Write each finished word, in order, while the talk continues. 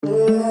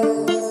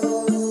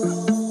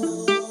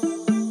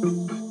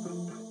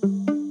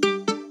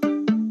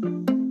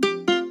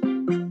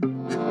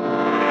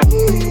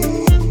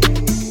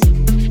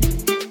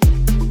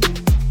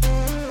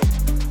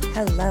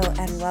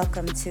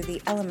to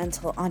the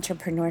Elemental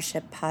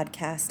Entrepreneurship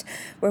Podcast,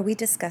 where we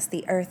discuss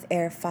the earth,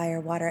 air, fire,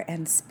 water,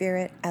 and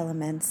spirit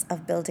elements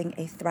of building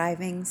a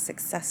thriving,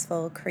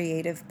 successful,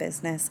 creative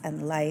business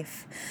and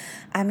life.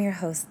 I'm your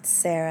host,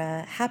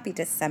 Sarah. Happy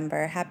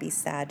December. Happy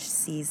Sag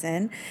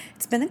season.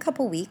 It's been a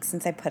couple weeks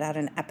since I put out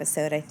an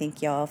episode. I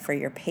thank y'all for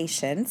your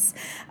patience.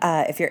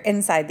 If you're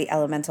inside the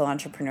Elemental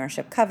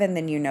Entrepreneurship Coven,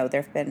 then you know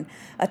there have been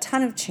a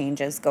ton of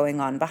changes going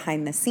on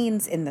behind the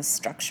scenes in the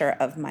structure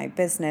of my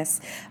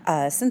business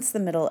since the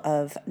middle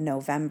of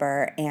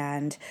November,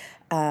 and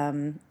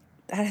that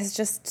has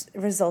just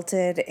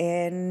resulted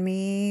in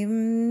me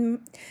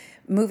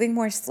moving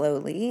more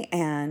slowly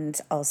and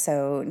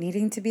also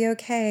needing to be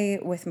okay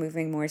with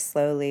moving more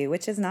slowly,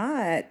 which is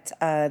not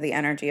the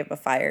energy of a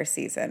fire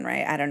season,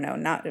 right? I don't know,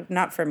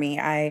 not for me.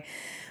 I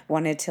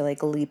wanted to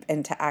leap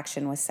into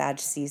action with Sag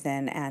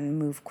season and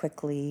move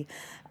quickly,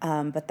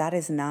 but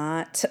that's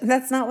not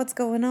what's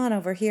going on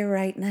over here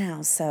right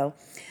now. So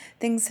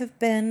things have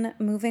been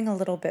moving a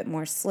little bit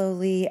more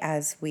slowly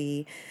as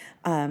we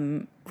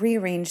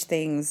rearrange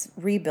things,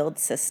 rebuild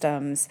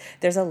systems.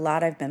 There's a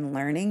lot I've been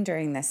learning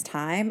during this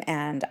time,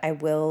 and I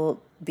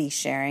will be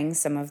sharing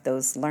some of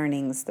those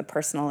learnings, the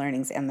personal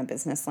learnings and the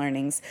business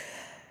learnings,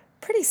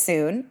 pretty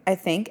soon, I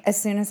think, as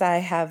soon as I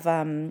have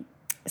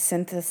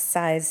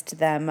synthesized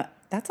them.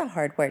 That's a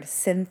hard word,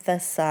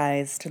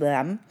 synthesized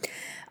them.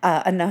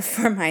 Enough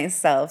for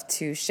myself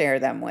to share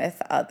them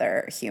with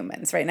other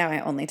humans. Right now, I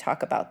only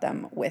talk about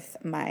them with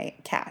my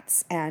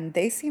cats, and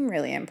they seem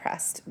really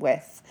impressed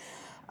with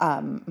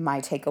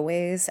my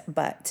takeaways,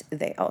 but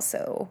they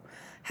also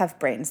have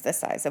brains the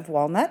size of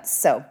walnuts,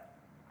 so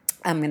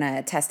I'm going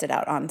to test it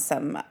out on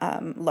some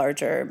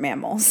larger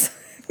mammals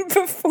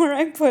before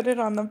I put it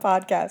on the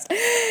podcast.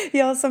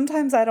 Y'all,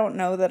 sometimes I don't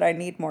know that I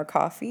need more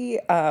coffee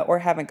or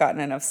haven't gotten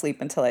enough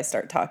sleep until I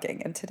start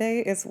talking, and today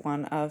is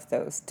one of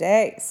those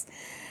days.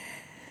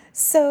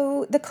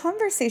 So the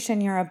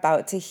conversation you're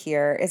about to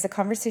hear is a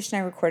conversation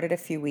I recorded a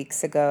few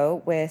weeks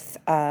ago with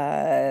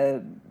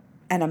an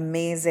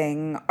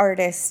amazing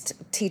artist,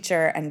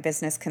 teacher, and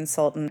business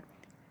consultant,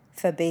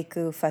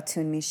 Fabeku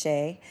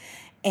Fatunmise.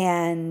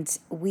 And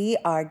we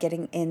are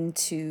getting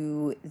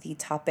into the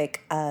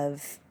topic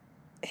of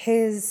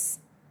his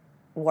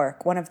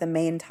work, one of the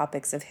main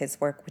topics of his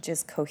work, which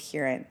is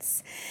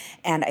coherence.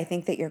 And I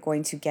think that you're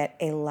going to get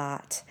a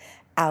lot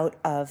out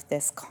of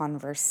this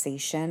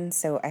conversation.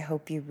 So I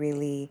hope you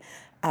really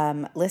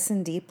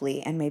listen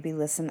deeply and maybe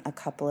listen a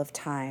couple of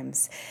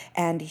times.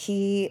 And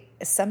he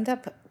summed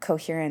up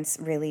coherence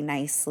really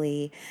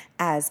nicely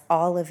as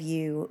all of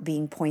you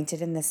being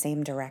pointed in the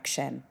same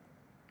direction.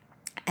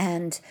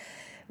 And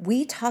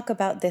we talk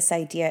about this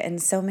idea in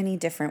so many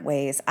different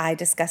ways. I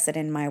discuss it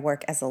in my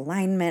work as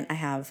alignment. I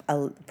have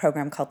a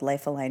program called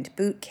Life Aligned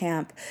Boot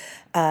Camp.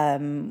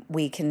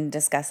 We can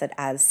discuss it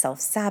as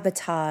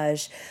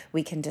self-sabotage.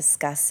 We can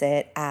discuss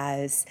it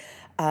as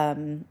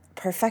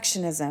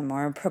perfectionism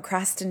or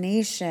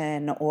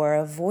procrastination or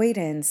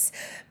avoidance.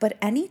 But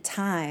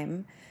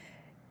anytime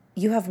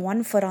you have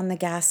one foot on the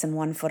gas and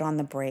one foot on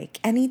the brake,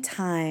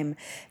 anytime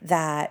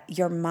that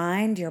your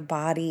mind, your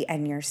body,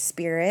 and your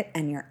spirit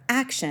and your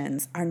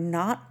actions are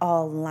not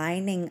all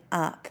lining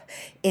up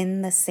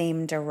in the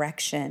same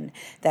direction,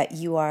 that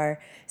you are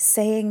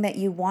saying that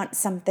you want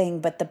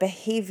something, but the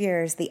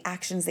behaviors, the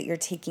actions that you're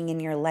taking in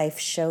your life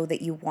show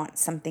that you want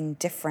something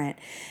different,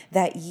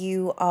 that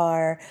you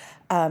are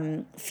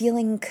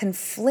feeling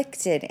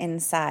conflicted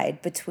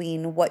inside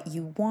between what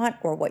you want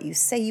or what you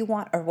say you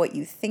want or what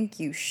you think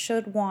you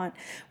should want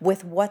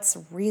with what's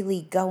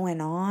really going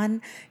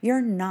on,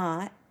 you're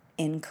not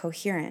in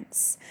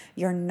coherence.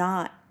 You're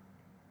not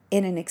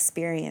in an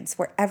experience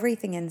where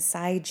everything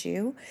inside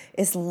you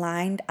is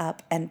lined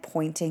up and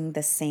pointing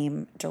the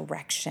same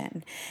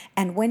direction.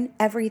 And when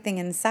everything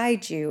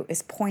inside you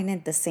is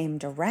pointed the same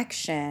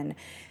direction,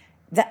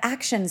 the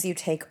actions you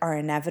take are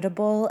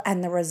inevitable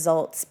and the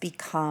results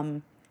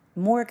become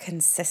more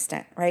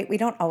consistent, right? We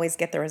don't always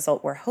get the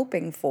result we're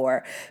hoping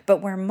for, but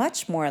we're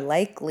much more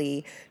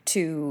likely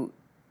to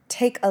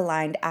take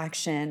aligned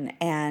action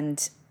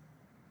and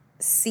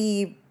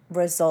see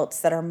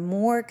results that are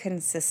more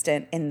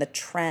consistent in the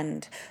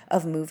trend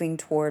of moving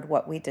toward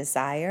what we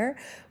desire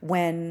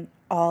when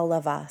all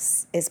of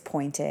us is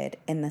pointed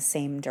in the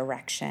same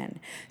direction.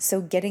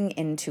 So getting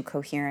into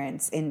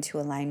coherence, into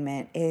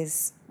alignment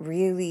is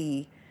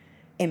really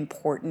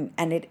important,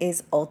 and it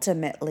is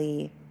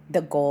ultimately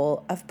the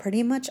goal of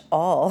pretty much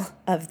all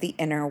of the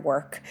inner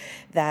work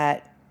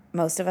that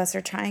most of us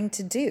are trying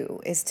to do,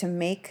 is to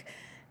make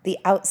the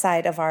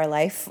outside of our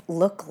life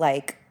look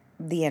like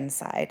the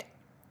inside,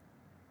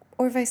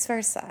 or vice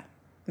versa,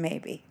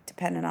 maybe,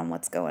 depending on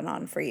what's going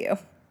on for you.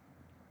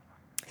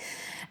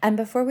 And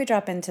before we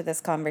drop into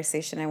this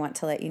conversation, I want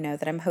to let you know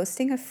that I'm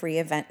hosting a free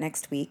event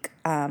next week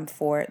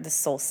for the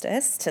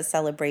solstice to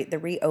celebrate the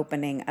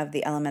reopening of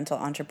the Elemental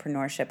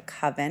Entrepreneurship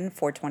Coven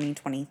for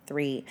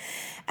 2023.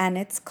 And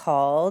it's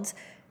called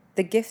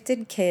The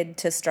Gifted Kid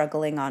to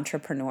Struggling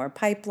Entrepreneur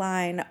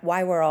Pipeline,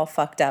 Why We're All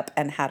Fucked Up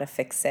and How to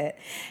Fix It.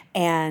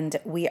 And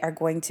we are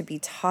going to be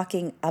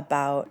talking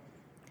about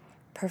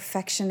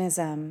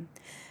perfectionism,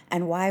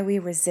 and why we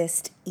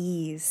resist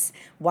ease,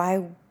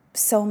 why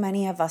so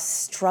many of us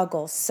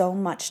struggle so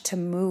much to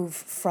move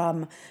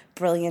from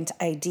brilliant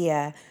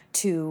idea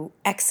to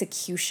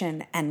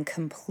execution and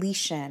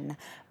completion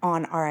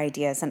on our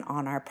ideas and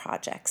on our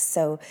projects.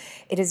 So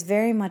it is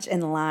very much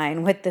in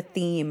line with the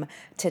theme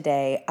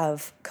today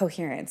of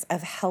coherence,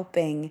 of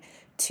helping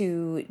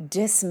to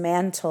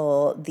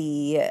dismantle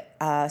the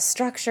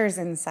structures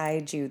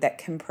inside you that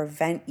can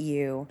prevent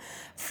you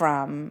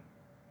from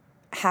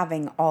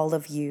having all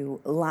of you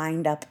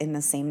lined up in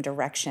the same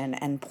direction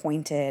and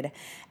pointed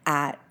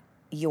at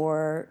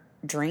your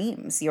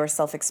dreams, your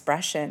self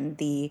expression,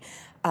 the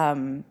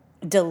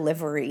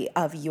delivery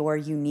of your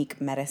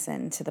unique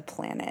medicine to the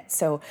planet.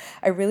 So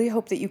I really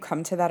hope that you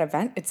come to that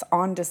event. It's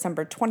on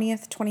December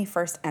 20th,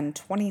 21st, and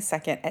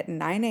 22nd at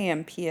 9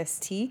 a.m.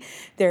 PST.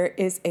 There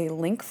is a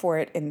link for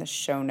it in the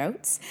show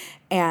notes.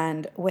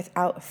 And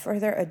without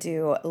further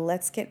ado,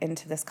 let's get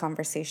into this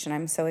conversation.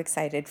 I'm so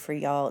excited for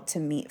y'all to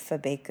meet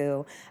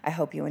Fabeku. I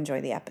hope you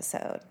enjoy the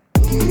episode.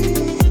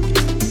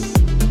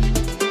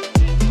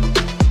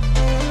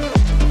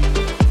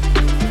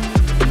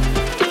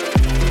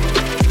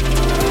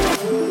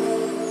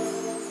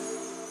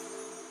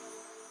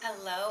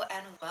 Hello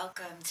and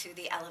welcome to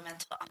the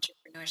Elemental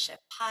Entrepreneurship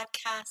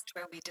Podcast,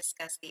 where we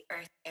discuss the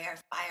earth, air,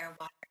 fire,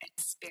 water, and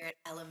spirit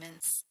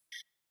elements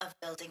of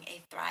building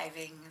a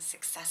thriving,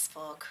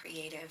 successful,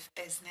 creative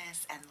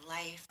business and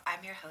life.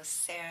 I'm your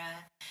host,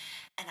 Sarah,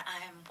 and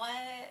I'm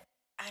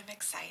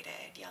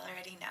excited. Y'all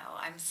already know.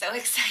 I'm so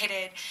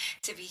excited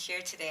to be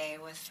here today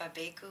with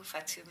Fabeku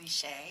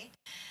Fatunmise,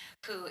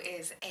 who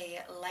is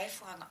a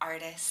lifelong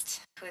artist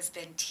who has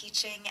been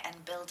teaching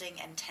and building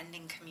and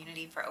tending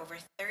community for over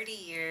 30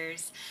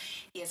 years.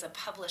 He is a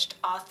published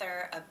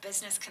author, a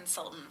business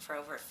consultant for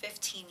over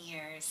 15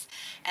 years,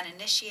 an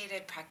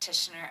initiated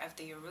practitioner of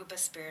the Yoruba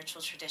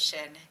spiritual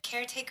tradition,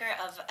 caretaker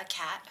of a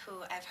cat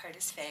who I've heard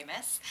is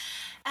famous,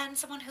 and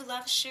someone who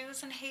loves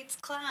shoes and hates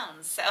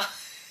clowns. So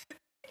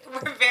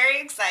we're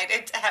very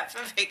excited to have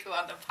Fabeku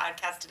on the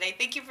podcast today.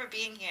 Thank you for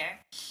being here.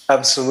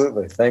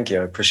 Absolutely. Thank you.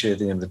 I appreciate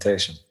the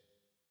invitation.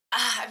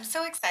 I'm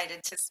so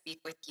excited to speak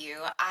with you.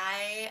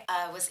 I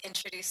was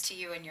introduced to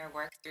you and your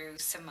work through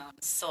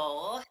Simone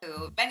Soul,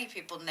 who many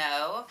people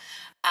know.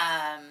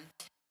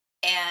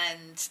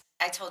 And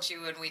I told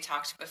you when we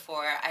talked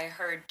before, I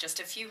heard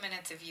just a few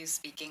minutes of you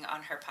speaking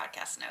on her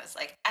podcast, and I was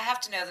like, I have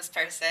to know this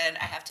person.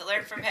 I have to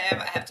learn from him.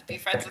 I have to be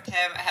friends with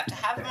him. I have to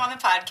have him on the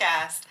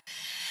podcast.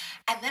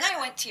 And then I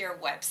went to your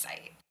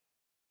website,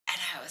 and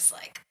I was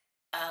like,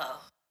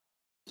 oh,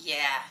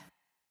 yeah,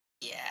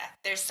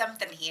 there's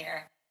something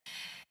here.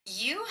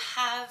 You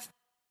have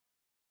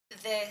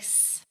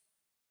this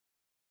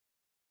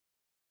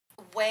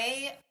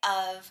way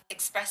of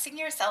expressing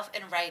yourself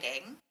in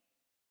writing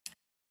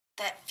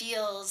that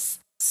feels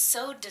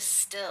so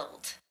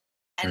distilled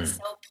and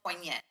so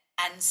poignant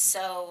and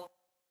so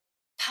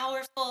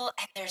powerful,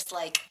 and there's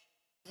like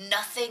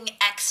nothing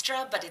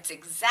extra, but it's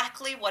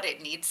exactly what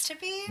it needs to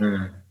be.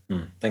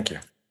 Thank you.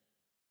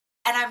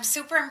 And I'm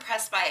super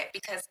impressed by it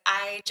because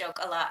I joke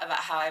a lot about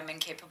how I'm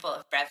incapable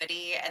of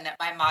brevity and that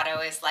my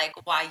motto is like,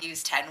 why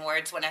use 10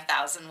 words when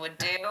 1,000 would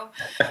do?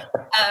 And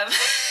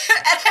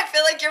I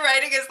feel like your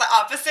writing is the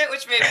opposite,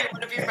 which made me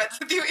want to be friends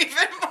with you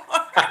even more.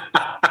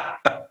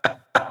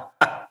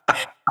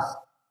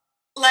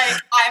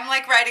 Like, I'm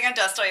like writing a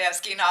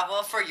Dostoevsky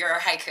novel for your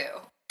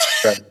haiku.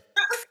 Right.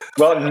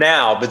 Well,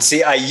 now, but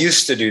see, I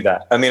used to do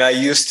that. I mean, I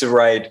used to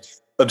write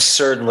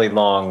absurdly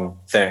long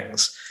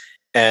things.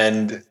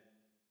 And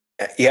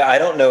yeah, I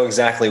don't know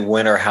exactly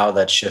when or how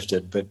that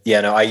shifted, but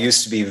yeah, no, I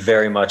used to be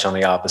very much on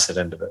the opposite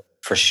end of it,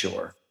 for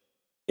sure.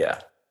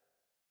 Yeah.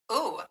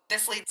 Ooh,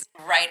 this leads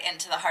right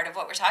into the heart of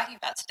what we're talking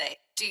about today.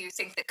 Do you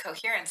think that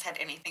coherence had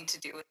anything to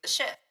do with the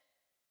shift?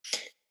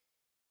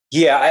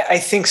 Yeah, I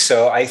think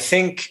so. I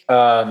think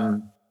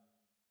when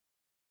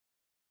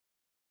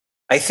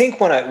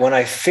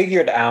I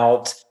figured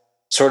out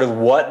sort of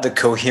what the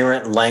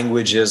coherent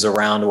language is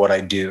around what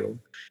I do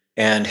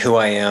and who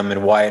I am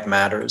and why it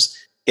matters,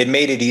 it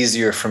made it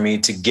easier for me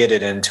to get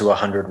it into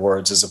 100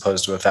 words as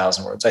opposed to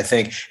 1,000 words. I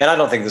think, and I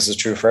don't think this is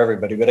true for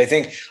everybody, but I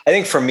think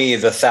for me,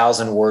 the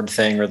 1,000-word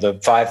thing or the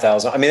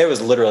 5,000, I mean, there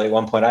was literally at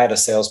one point I had a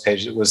sales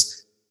page that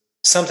was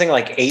something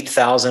like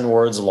 8,000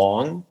 words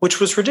long, which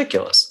was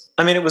ridiculous.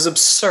 I mean, it was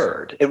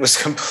absurd. It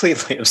was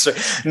completely absurd.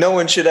 No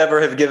one should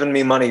ever have given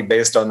me money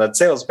based on that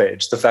sales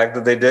page. The fact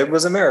that they did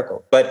was a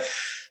miracle. But,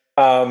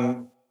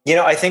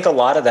 I think a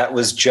lot of that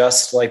was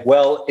just like,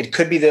 well, it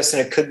could be this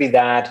and it could be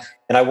that.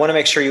 And I want to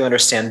make sure you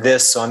understand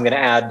this. So I'm going to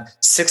add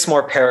 6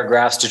 more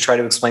paragraphs to try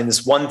to explain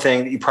this one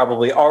thing that you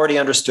probably already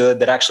understood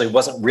that actually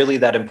wasn't really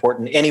that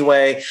important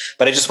anyway.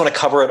 But I just want to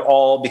cover it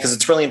all because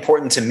it's really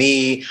important to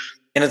me.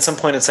 And at some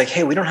point it's like,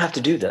 hey, we don't have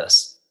to do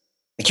this.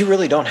 Like, you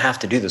really don't have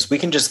to do this. We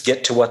can just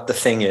get to what the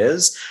thing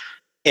is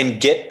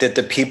and get that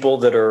the people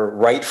that are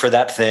right for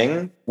that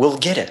thing will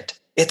get it.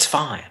 It's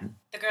fine.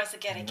 The girls that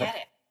get it.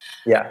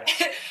 Yeah.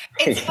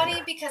 It's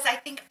funny because I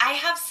think I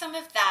have some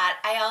of that.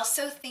 I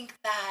also think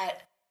that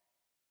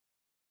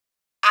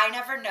I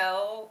never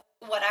know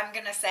what I'm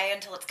going to say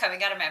until it's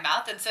coming out of my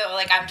mouth. And so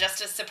like, I'm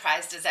just as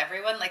surprised as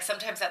everyone. Like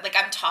sometimes like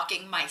I'm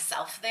talking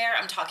myself there.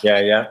 I'm talking Yeah,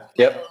 yeah.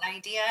 my Yep. own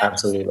idea.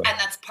 Absolutely. And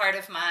that's part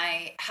of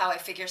how I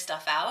figure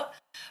stuff out.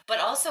 But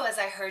also as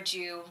I heard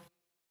you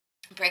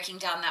breaking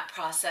down that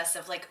process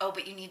of like, oh,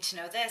 but you need to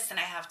know this and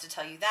I have to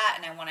tell you that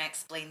and I want to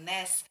explain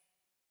this.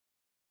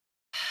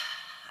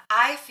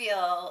 I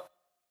feel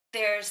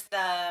there's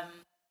the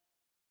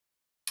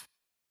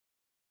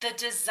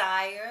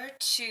desire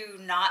to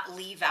not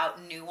leave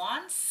out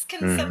nuance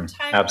can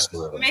sometimes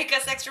Absolutely. make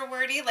us extra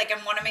wordy. Like,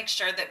 I want to make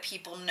sure that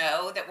people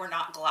know that we're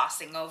not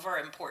glossing over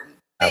important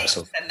things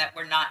Absolutely. and that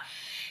we're not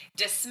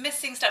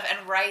dismissing stuff.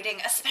 And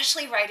writing,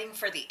 especially writing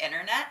for the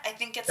internet, I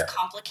think it's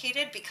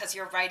complicated because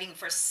you're writing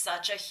for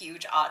such a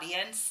huge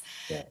audience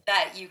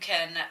that you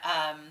can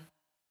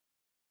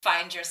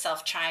find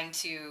yourself trying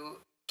to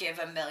give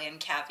a million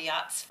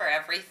caveats for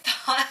every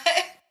thought.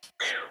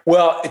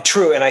 Well,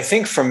 true. And I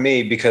think for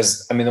me,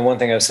 because I mean, the one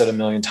thing I've said a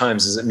million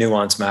times is that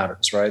nuance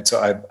matters, right?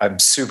 So I'm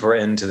super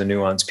into the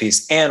nuance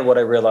piece. And what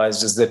I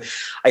realized is that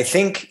I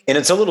think, and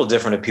it's a little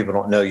different if people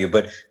don't know you,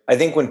 but I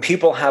think when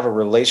people have a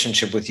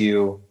relationship with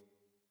you,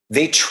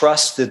 they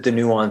trust that the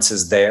nuance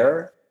is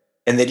there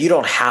and that you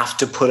don't have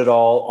to put it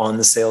all on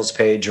the sales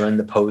page or in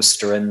the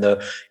post or in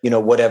the,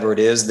 whatever it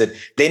is, that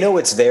they know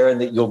it's there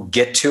and that you'll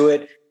get to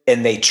it.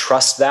 And they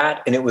trust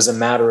that. And it was a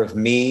matter of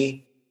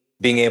me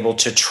being able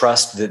to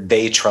trust that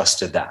they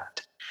trusted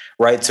that.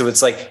 Right. So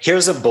it's like,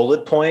 here's a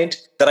bullet point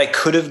that I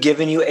could have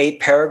given you 8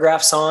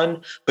 paragraphs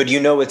on, but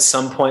at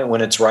some point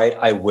when it's right,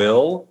 I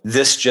will.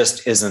 This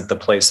just isn't the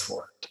place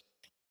for it.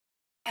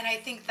 And I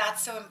think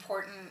that's so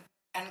important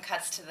and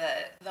cuts to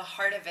the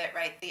heart of it,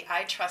 right? The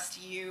I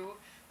trust you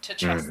to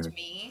trust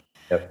me.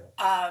 Yep.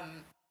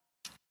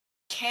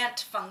 Can't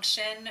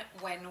function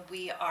when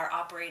we are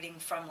operating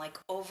from like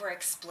over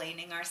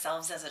explaining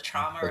ourselves as a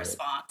trauma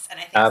response. And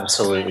I think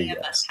so many of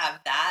us have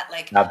that.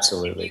 Like,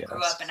 absolutely, you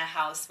grew up in a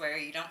house where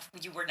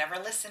you were never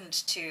listened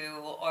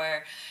to,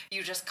 or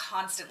you just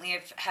constantly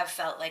have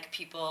felt like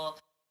people,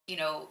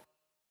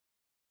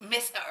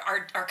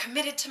 are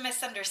committed to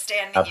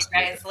misunderstanding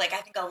absolutely. you guys. Like, I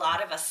think a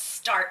lot of us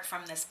start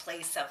from this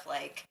place of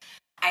like,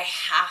 I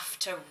have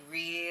to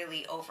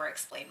really over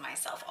explain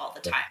myself all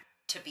the time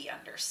to be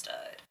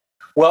understood.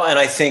 Well, and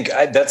I think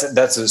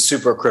that's a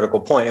super critical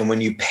point. And when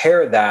you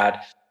pair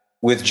that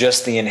with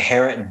just the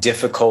inherent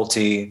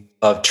difficulty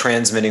of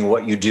transmitting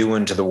what you do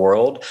into the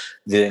world,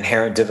 the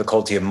inherent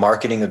difficulty of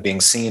marketing, of being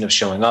seen, of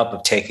showing up,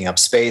 of taking up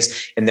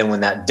space, and then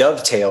when that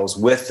dovetails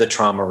with the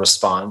trauma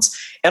response,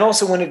 and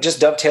also when it just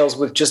dovetails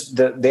with just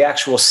the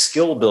actual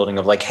skill building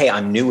of like, hey,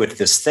 I'm new at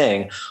this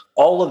thing,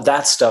 all of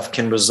that stuff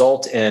can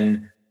result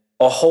in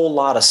a whole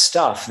lot of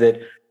stuff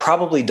that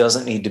probably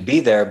doesn't need to be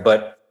there,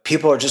 but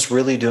people are just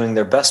really doing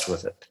their best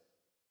with it.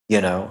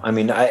 I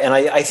mean,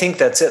 I think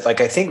that's it.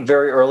 Like, I think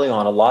very early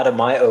on, a lot of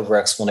my over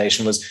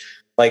explanation was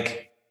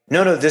like,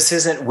 no, this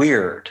isn't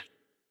weird.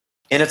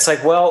 And it's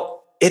like,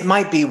 well, it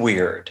might be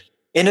weird.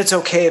 And it's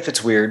okay if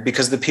it's weird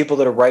because the people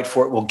that are right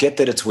for it will get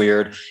that it's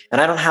weird.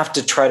 And I don't have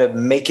to try to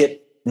make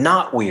it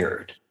not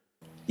weird,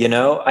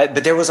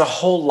 but there was a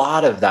whole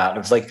lot of that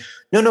of like,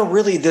 no,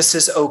 really, this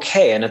is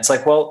okay. And it's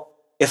like, well,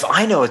 if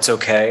I know it's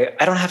okay,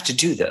 I don't have to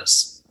do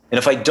this. And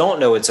if I don't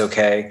know it's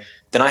okay,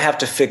 then I have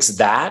to fix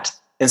that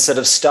instead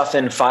of stuff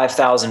in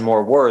 5,000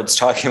 more words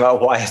talking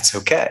about why it's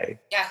okay.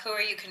 Yeah, who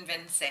are you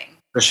convincing?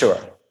 For sure.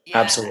 Yeah,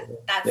 absolutely.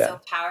 That's so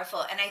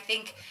powerful. And I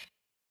think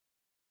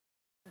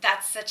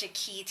that's such a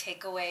key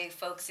takeaway,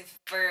 folks,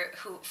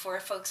 for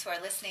folks who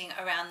are listening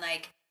around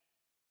like,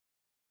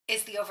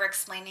 is the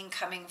over-explaining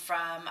coming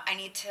from, I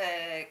need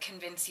to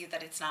convince you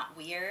that it's not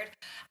weird?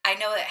 I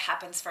know it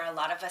happens for a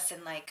lot of us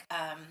in like,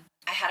 I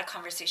had a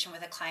conversation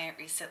with a client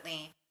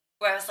recently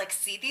where I was like,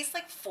 see these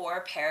like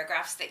 4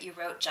 paragraphs that you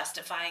wrote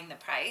justifying the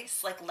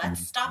price? Like,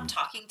 let's stop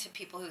talking to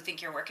people who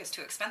think your work is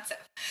too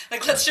expensive.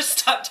 Like, let's just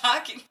stop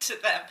talking to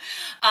them.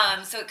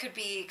 So it could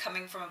be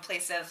coming from a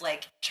place of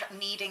like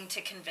needing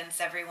to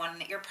convince everyone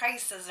that your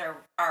prices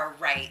are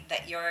right,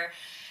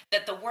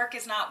 that the work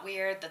is not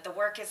weird, that the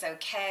work is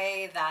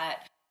okay,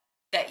 that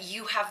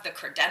you have the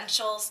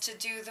credentials to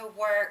do the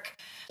work.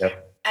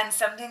 Yep. And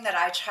something that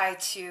I try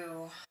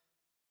to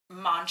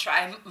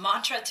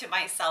mantra to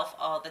myself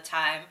all the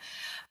time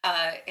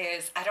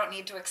is, I don't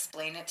need to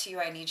explain it to you,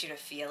 I need you to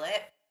feel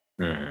it.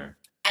 Mm-hmm.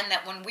 And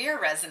that when we're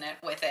resonant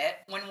with it,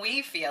 when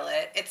we feel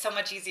it, it's so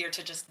much easier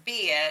to just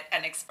be it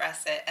and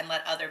express it and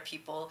let other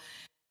people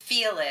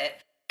feel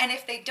it. And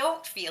if they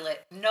don't feel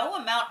it, no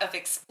amount of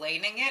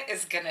explaining it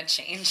is going to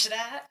change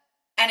that.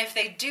 And if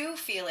they do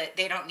feel it,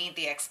 they don't need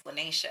the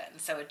explanation.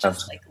 So it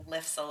just like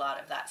lifts a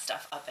lot of that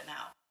stuff up and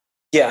out.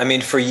 Yeah, I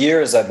mean, for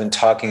years I've been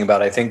talking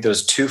about, I think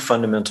there's 2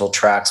 fundamental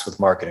tracks with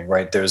marketing,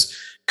 right? There's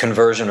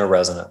conversion or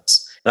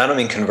resonance. And I don't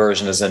mean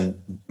conversion as in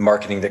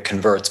marketing that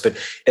converts, but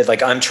it's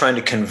like I'm trying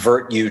to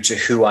convert you to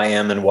who I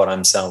am and what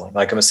I'm selling.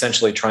 Like I'm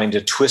essentially trying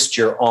to twist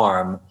your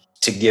arm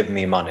to give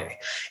me money.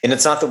 And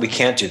it's not that we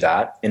can't do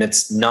that. And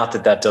it's not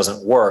that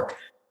doesn't work,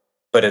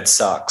 but it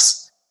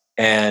sucks.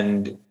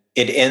 And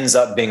it ends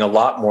up being a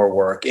lot more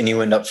work, and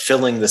you end up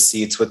filling the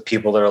seats with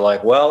people that are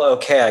like, well,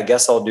 okay, I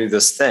guess I'll do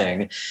this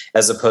thing,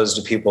 as opposed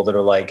to people that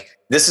are like,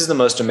 this is the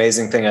most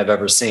amazing thing I've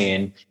ever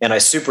seen, and I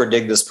super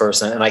dig this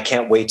person, and I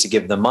can't wait to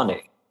give them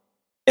money.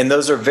 And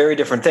those are very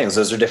different things.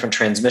 Those are different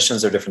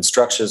transmissions, they're different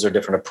structures, they're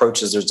different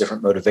approaches, there's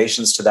different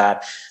motivations to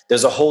that.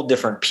 There's a whole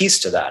different piece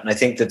to that. And I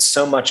think that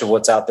so much of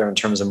what's out there in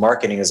terms of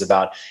marketing is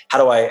about how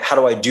do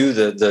I do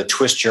the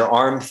twist your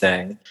arm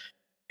thing?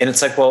 And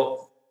it's like,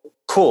 well,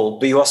 cool,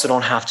 but you also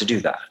don't have to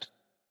do that.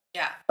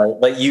 Yeah. Right?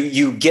 Like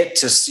you get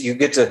to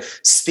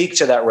speak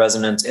to that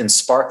resonance and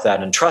spark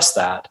that and trust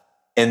that.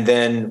 And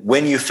then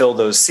when you fill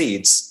those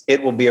seats,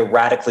 it will be a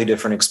radically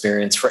different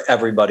experience for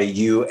everybody,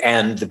 you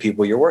and the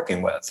people you're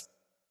working with.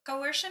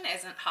 Coercion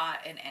isn't hot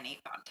in any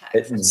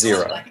context. It's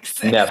zero.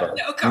 Never.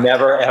 No,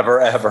 never,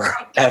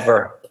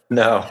 ever.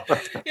 No.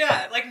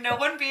 Yeah, like no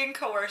one being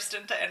coerced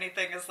into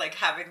anything is like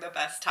having the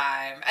best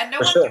time. And no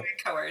one doing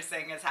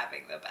coercing is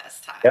having the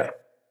best time. Yeah,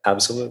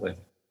 absolutely.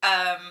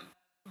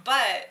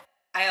 But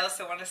I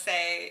also want to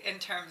say, in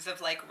terms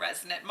of like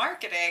resonant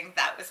marketing,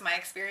 that was my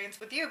experience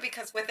with you,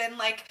 because within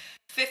like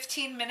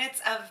 15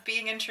 minutes of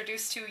being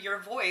introduced to your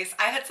voice,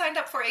 I had signed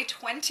up for a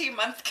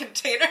 20-month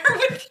container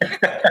with you.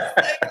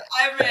 Like,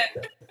 I'm in.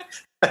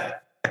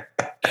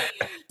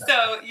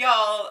 So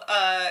y'all,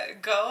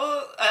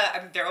 go.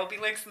 There will be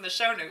links in the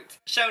show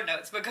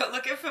notes. But go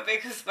look at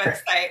Fabeku's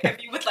website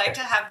if you would like to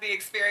have the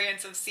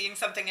experience of seeing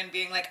something and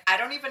being like, I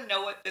don't even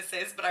know what this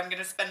is, but I'm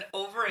going to spend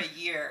over a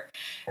year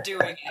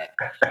doing it.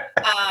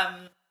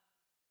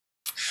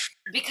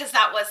 Because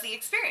that was the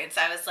experience.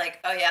 I was like,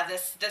 oh yeah,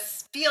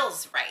 this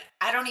feels right.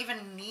 I don't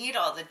even need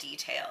all the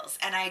details,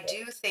 and I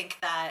do think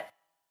that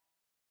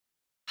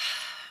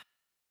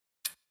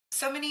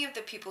so many of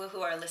the people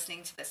who are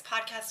listening to this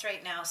podcast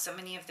right now, so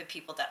many of the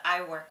people that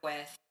I work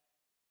with,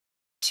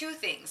 two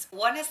things.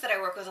 One is that I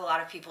work with a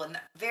lot of people in the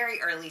very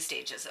early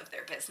stages of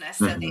their business.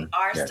 So they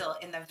are still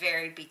in the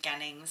very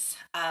beginnings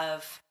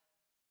of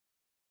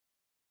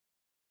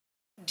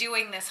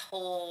doing this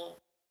whole,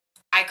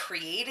 I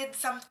created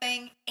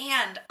something,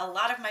 and a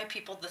lot of my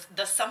people,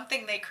 the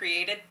something they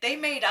created, they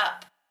made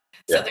up.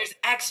 So there's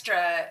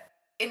extra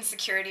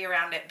insecurity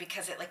around it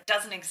because it like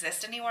doesn't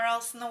exist anywhere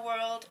else in the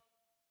world.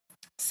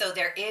 So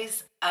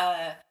there's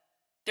a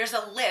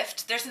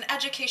lift, there's an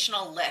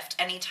educational lift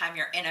anytime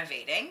you're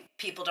innovating.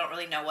 People don't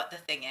really know what the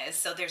thing is.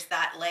 So there's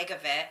that leg of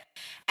it.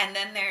 And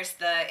then there's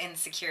the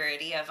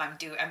insecurity of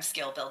I'm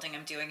skill building,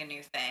 I'm doing a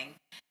new thing.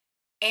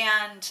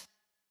 And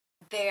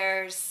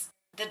there's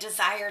the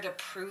desire to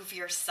prove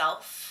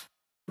yourself,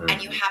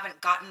 and you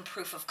haven't gotten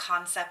proof of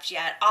concept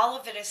yet. All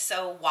of it is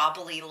so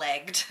wobbly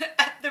legged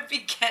at the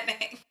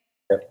beginning.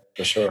 Yep,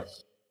 for sure.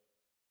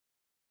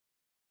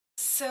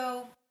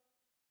 So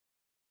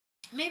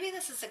maybe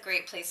this is a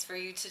great place for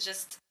you to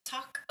just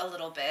talk a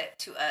little bit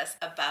to us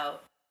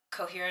about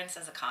coherence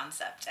as a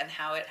concept and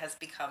how it has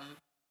become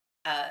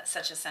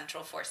such a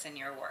central force in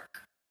your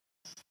work.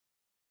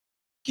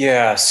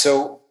 Yeah,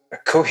 so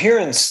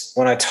coherence,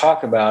 when I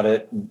talk about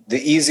it, the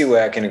easy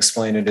way I can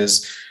explain it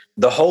is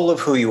the whole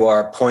of who you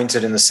are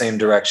pointed in the same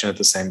direction at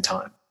the same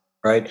time,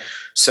 right?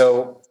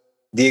 So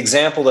the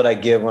example that I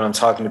give when I'm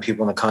talking to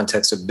people in the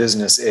context of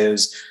business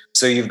is,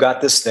 so you've got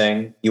this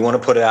thing, you want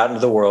to put it out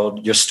into the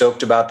world, you're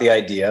stoked about the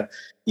idea,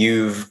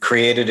 you've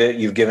created it,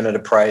 you've given it a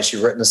price,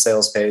 you've written a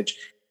sales page.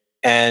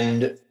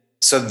 And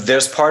so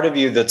there's part of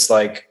you that's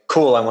like,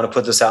 cool, I want to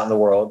put this out in the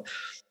world.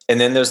 And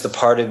then there's the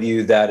part of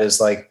you that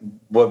is like,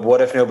 what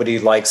if nobody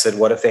likes it?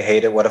 What if they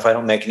hate it? What if I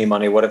don't make any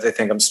money? What if they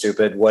think I'm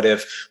stupid? What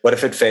if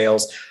it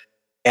fails?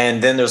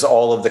 And then there's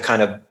all of the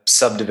kind of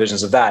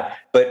subdivisions of that.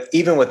 But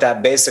even with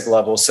that basic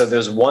level, so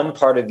there's one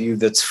part of you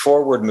that's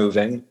forward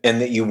moving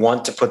and that you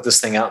want to put this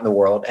thing out in the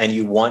world and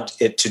you want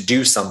it to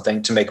do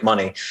something to make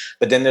money.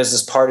 But then there's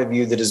this part of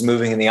you that is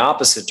moving in the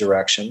opposite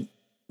direction,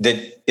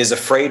 that is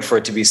afraid for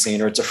it to be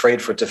seen, or it's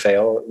afraid for it to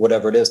fail, or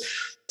whatever it is.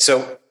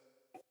 So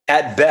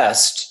at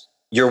best,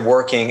 you're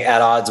working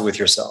at odds with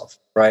yourself,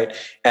 right?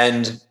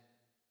 And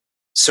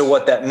so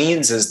what that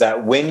means is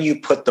that when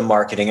you put the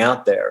marketing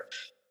out there,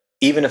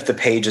 even if the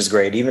page is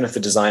great, even if the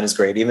design is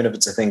great, even if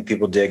it's a thing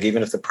people dig,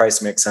 even if the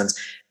price makes sense,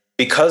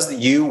 because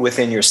you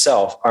within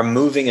yourself are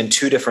moving in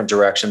two different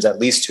directions, at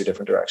least two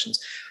different directions,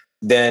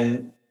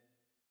 then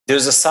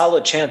there's a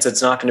solid chance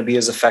it's not going to be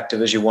as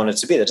effective as you want it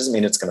to be. That doesn't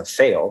mean it's going to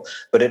fail,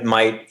 but it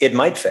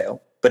might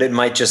fail. But it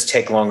might just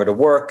take longer to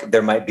work.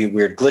 There might be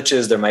weird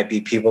glitches. There might be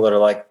people that are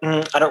like,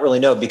 I don't really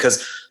know.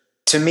 Because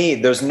to me,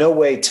 there's no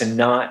way to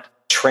not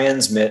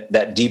transmit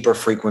that deeper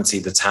frequency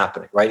that's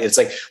happening, right? It's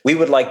like, we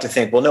would like to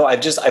think, well, no,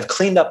 I've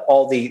cleaned up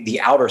all the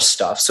outer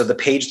stuff. So the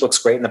page looks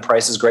great and the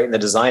price is great and the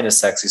design is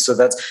sexy.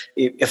 So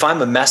if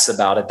I'm a mess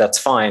about it, that's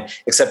fine,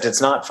 except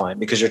it's not fine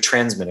because you're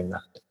transmitting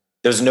that.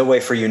 There's no way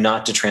for you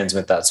not to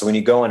transmit that. So when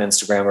you go on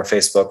Instagram or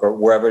Facebook or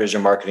wherever it is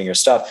you're marketing your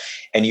stuff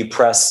and you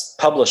press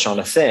publish on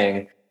a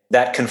thing,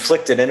 that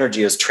conflicted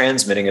energy is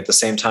transmitting at the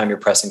same time you're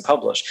pressing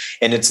publish.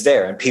 And it's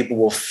there, and people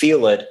will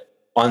feel it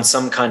on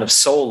some kind of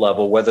soul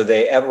level, whether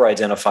they ever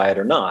identify it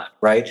or not,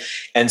 right?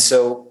 And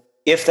so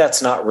if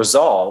that's not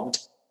resolved,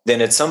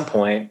 then at some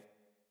point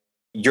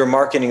your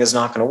marketing is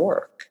not going to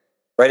work,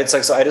 right? It's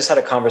like, so I just had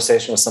a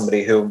conversation with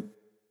somebody who,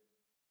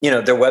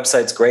 their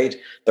website's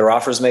great, their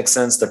offers make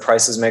sense, their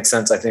prices make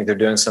sense. I think they're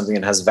doing something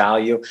that has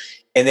value,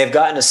 and they've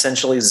gotten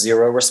essentially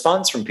zero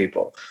response from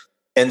people.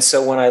 And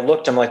so when I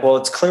looked, I'm like, well,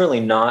 it's clearly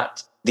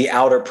not the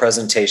outer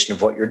presentation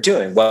of what you're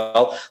doing.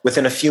 Well,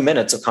 within a few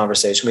minutes of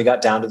conversation, we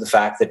got down to the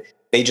fact that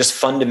they just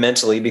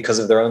fundamentally, because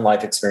of their own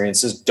life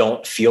experiences,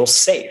 don't feel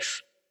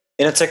safe.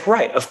 And it's like,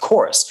 right, of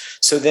course.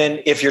 So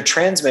then if you're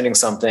transmitting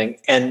something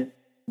and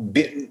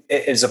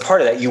as a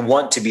part of that, you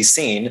want to be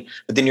seen,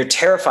 but then you're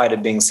terrified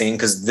of being seen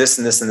because this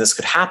and this and this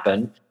could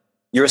happen,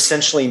 you're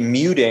essentially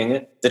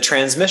muting the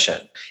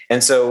transmission.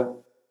 And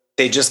so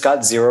they just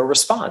got zero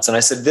response. And I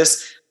said,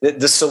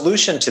 the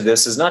solution to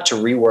this is not to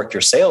rework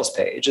your sales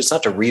page. It's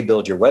not to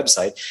rebuild your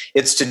website.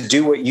 It's to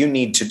do what you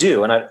need to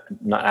do. And I'm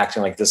not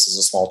acting like this is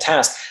a small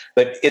task,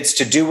 but it's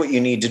to do what you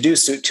need to do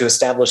to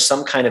establish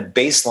some kind of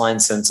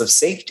baseline sense of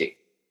safety.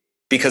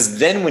 Because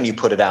then when you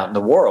put it out in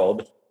the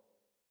world,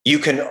 you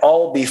can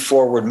all be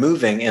forward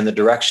moving in the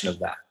direction of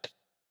that.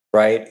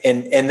 Right.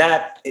 And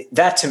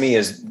that to me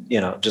is,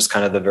 just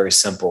kind of the very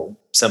simple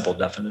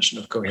definition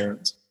of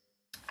coherence.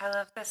 I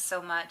love this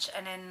so much.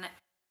 And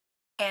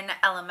in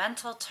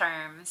elemental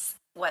terms,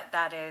 what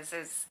that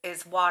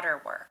is water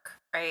work,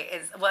 right?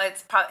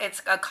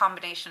 It's a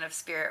combination of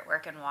spirit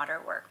work and water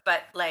work.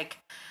 But like,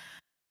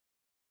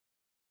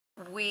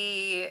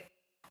 we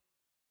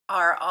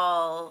are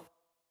all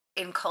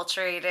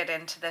enculturated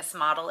into this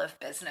model of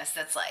business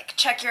that's like,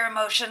 check your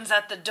emotions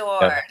at the door.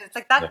 Yeah. It's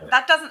like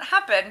that doesn't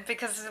happen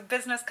because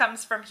business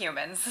comes from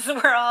humans.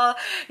 We're all,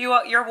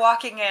 you're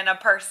walking in a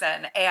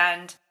person.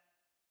 And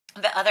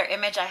the other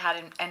image I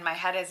had in my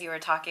head as you were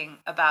talking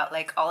about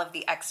like all of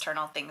the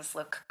external things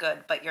look good,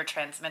 but you're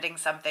transmitting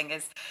something,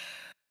 is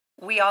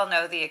we all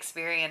know the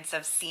experience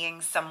of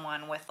seeing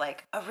someone with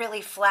like a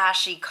really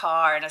flashy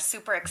car and a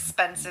super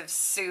expensive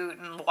suit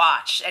and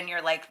watch, and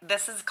you're like,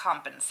 this is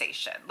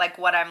compensation. Like,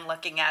 what I'm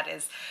looking at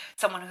is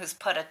someone who's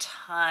put a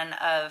ton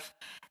of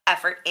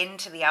effort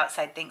into the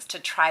outside things to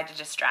try to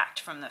distract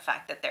from the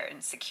fact that they're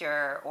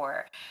insecure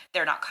or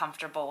they're not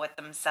comfortable with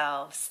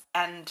themselves.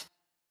 And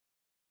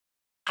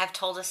I've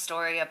told a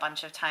story a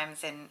bunch of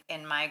times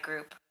in my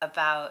group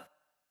about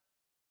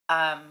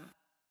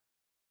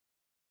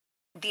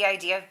the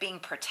idea of being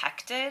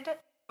protected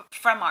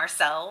from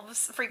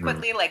ourselves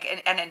frequently,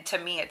 like, and to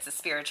me it's a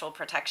spiritual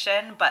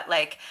protection, but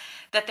like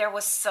that there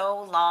was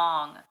so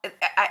long,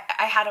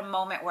 I had a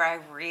moment where I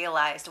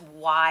realized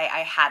why I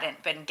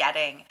hadn't been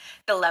getting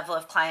the level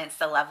of clients,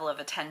 the level of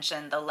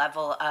attention, the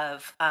level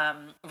of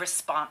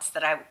response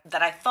that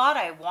I thought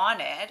I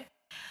wanted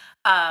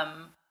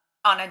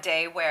on a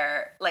day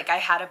where like I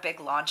had a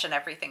big launch and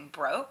everything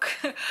broke.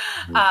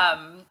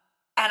 And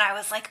I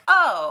was like,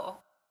 oh,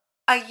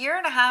 a year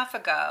and a half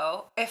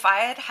ago, if I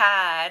had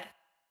had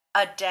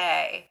a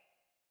day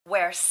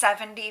where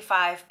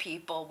 75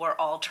 people were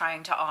all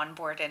trying to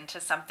onboard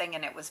into something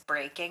and it was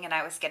breaking and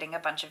I was getting a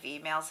bunch of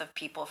emails of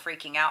people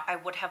freaking out, I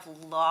would have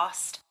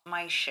lost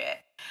my shit.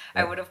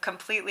 I would have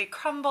completely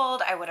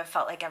crumbled. I would have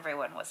felt like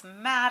everyone was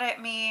mad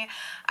at me.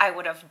 I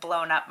would have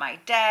blown up my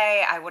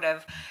day. I would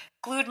have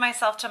glued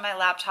myself to my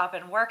laptop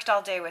and worked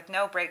all day with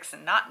no breaks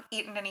and not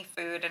eaten any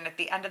food. And at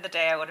the end of the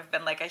day, I would have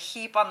been like a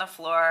heap on the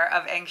floor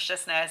of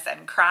anxiousness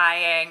and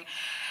crying.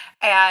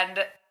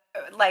 And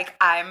like,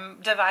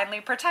 I'm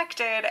divinely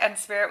protected and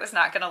spirit was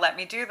not going to let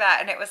me do that.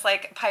 And it was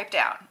like, pipe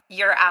down.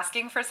 You're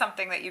asking for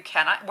something that you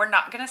cannot. We're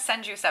not going to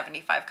send you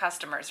 75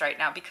 customers right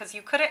now because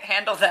you couldn't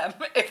handle them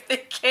if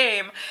they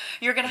came.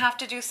 You're going to have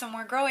to do some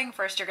more growing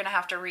first. You're going to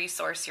have to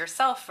resource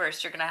yourself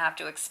first. You're going to have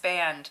to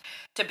expand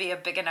to be a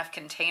big enough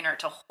container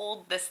to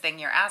hold this thing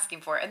you're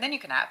asking for, and then you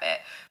can have it,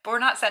 but we're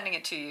not sending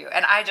it to you.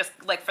 And I just,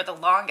 like, for the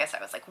longest, I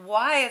was like,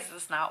 why is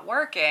this not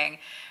working?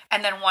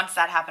 And then once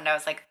that happened, I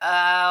was like, oh,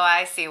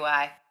 I see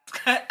why.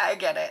 I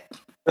get it.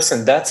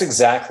 Listen, that's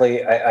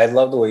exactly, I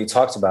love the way you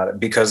talked about it,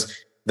 because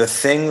the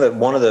thing that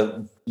one of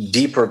the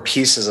deeper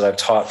pieces that I've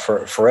taught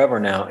for forever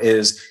now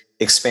is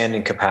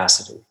expanding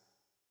capacity,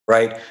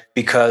 right?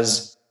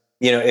 Because,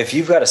 if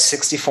you've got a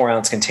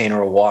 64-ounce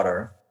container of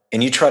water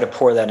and you try to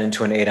pour that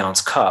into an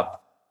 8-ounce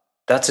cup,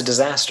 that's a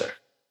disaster,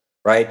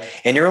 right?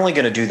 And you're only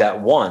going to do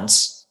that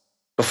once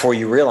before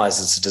you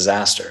realize it's a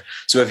disaster.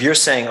 So if you're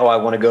saying, oh, I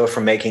want to go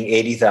from making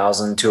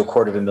 $80,000 to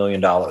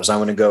 $250,000, I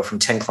want to go from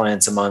 10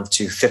 clients a month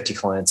to 50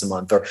 clients a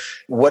month, or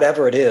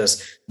whatever it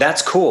is,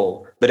 that's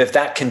cool. But if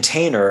that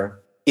container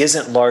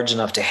isn't large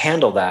enough to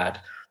handle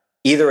that,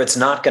 either it's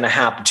not going to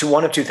happen.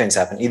 One of two things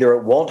happen. Either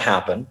it won't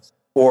happen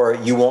or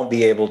you won't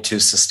be able to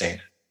sustain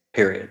it,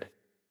 period.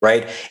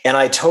 Right? And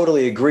I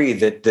totally agree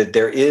that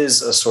there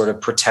is a sort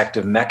of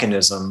protective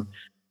mechanism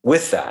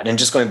with that. And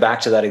just going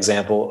back to that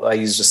example I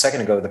used a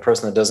second ago, the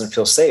person that doesn't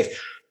feel safe,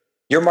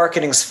 your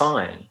marketing's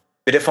fine.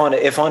 But if on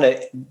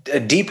a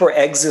deeper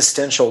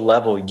existential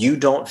level, you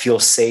don't feel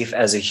safe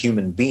as a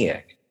human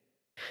being,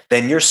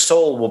 then your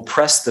soul will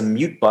press the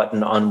mute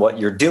button on what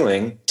you're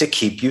doing to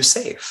keep you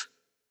safe.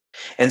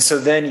 And so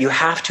then you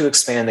have to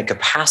expand the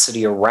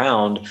capacity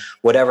around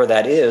whatever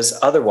that is.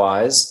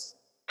 Otherwise,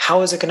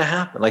 how is it going to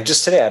happen? Like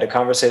just today, I had a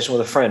conversation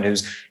with a friend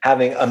who's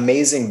having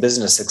amazing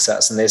business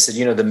success. And they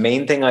said, the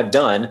main thing I've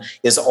done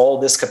is all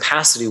this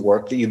capacity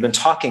work that you've been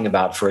talking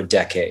about for a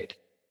decade.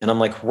 And I'm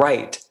like,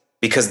 right.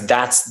 Because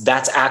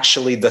that's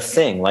actually the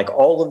thing. Like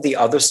all of the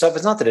other stuff,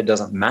 it's not that it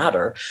doesn't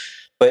matter,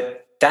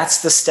 but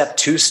that's the step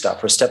 2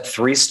 stuff or step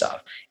 3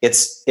 stuff.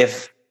 It's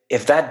if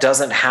that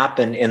doesn't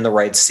happen in the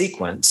right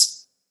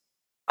sequence,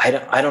 I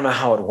don't know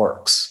how it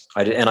works.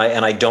 And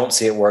I don't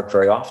see it work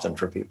very often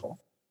for people.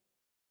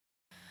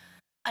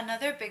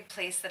 Another big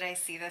place that I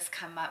see this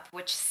come up,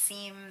 which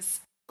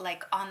seems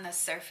like on the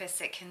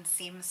surface it can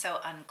seem so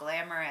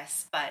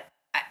unglamorous, but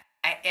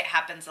it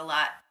happens a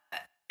lot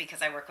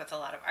because I work with a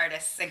lot of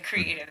artists and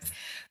creatives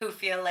who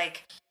feel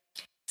like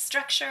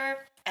structure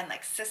and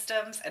like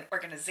systems and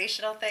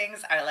organizational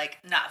things are like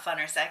not fun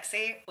or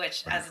sexy,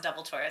 which as a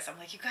double Taurus, I'm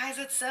like, you guys,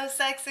 it's so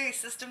sexy.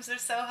 Systems are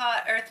so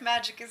hot. Earth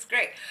magic is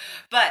great.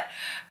 But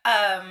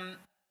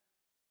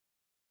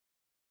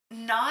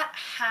not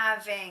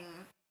having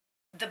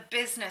the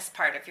business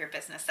part of your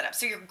business set up.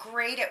 So you're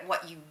great at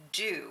what you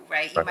do,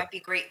 right? You might be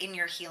great in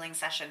your healing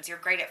sessions. You're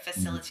great at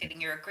facilitating.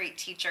 You're a great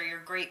teacher. You're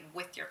great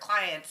with your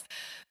clients,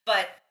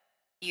 but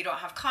you don't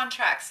have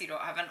contracts. You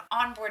don't have an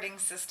onboarding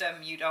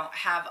system. You don't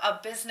have a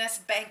business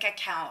bank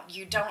account.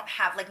 You don't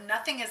have, like,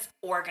 nothing is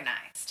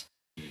organized.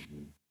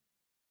 And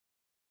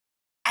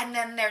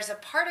then there's a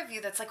part of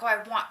you that's like, oh, I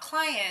want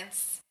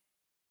clients.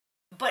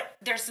 But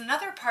there's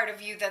another part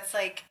of you that's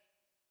like,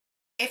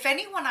 if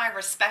anyone I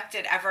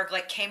respected ever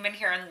like came in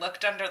here and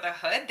looked under the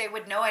hood, they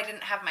would know I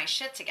didn't have my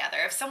shit together.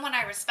 If someone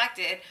I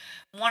respected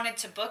wanted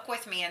to book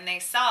with me and they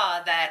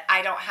saw that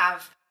I don't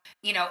have,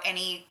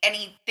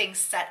 anything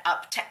set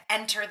up to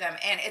enter them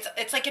in,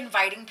 it's like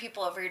inviting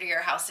people over to your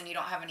house and you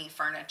don't have any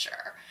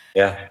furniture.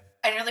 Yeah.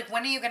 And you're like,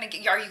 when are you going to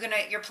get,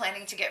 you're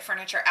planning to get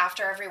furniture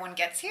after everyone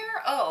gets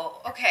here?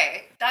 Oh,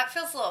 okay. That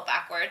feels a little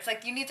backwards.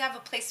 Like, you need to have a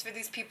place for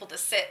these people to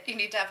sit. You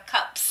need to have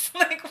cups.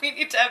 Like, we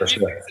need to have these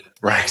things in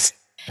place. Right.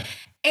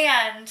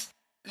 And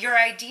your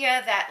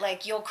idea that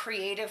like you'll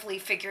creatively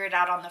figure it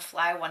out on the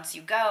fly once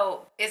you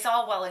go is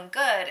all well and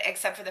good,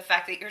 except for the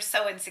fact that you're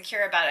so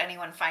insecure about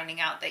anyone finding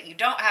out that you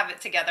don't have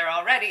it together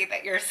already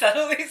that you're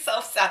subtly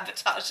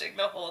self-sabotaging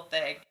the whole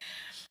thing.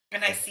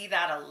 And I see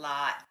that a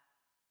lot.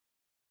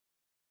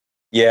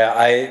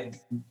 Yeah,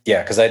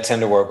 because I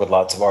tend to work with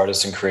lots of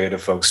artists and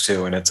creative folks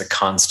too, and it's a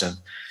constant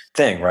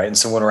thing, right? And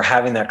so when we're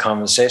having that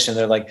conversation,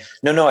 they're like,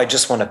 no, I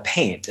just want to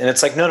paint. And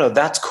it's like, no,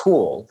 that's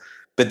cool.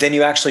 But then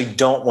you actually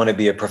don't want to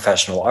be a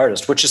professional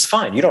artist, which is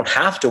fine. You don't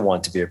have to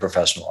want to be a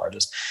professional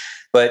artist,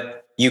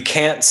 but you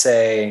can't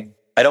say,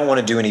 I don't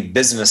want to do any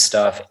business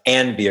stuff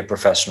and be a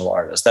professional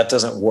artist. That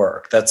doesn't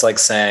work. That's like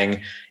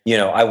saying,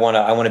 I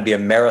want to be a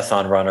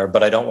marathon runner,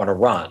 but I don't want to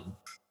run.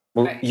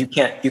 Well, right. You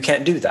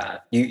can't do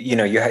that.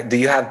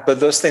 You have, but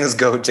those things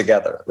go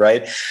together,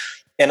 right?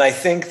 And I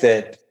think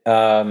that,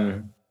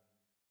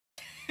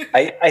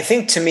 I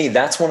think to me,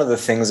 that's one of the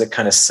things that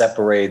kind of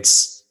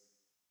separates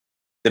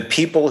the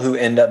people who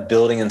end up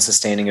building and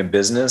sustaining a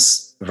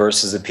business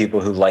versus the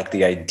people who like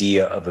the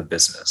idea of a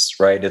business,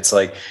 right? It's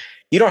like,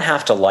 you don't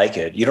have to like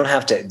it. You don't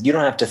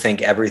have to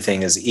think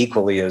everything is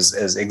equally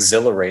as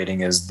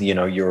exhilarating as,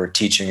 your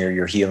teaching or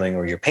your healing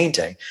or your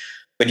painting.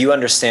 But you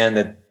understand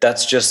that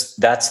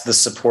that's the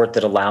support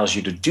that allows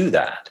you to do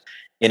that.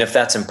 And if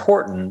that's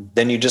important,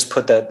 then you just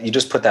put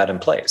that in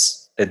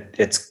place.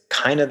 It's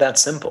kind of that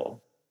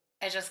simple.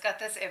 I just got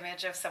this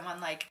image of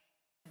someone like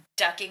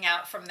ducking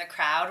out from the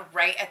crowd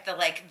right at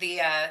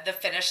the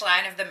finish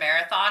line of the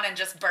marathon and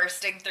just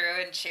bursting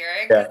through and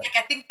cheering. Yeah. Like,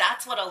 I think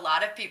that's what a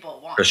lot of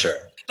people want. For sure.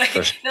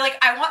 They're like,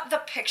 I want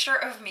the picture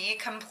of me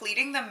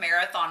completing the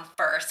marathon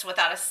first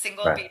without a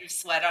single bead of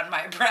sweat on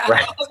my brow.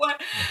 Right.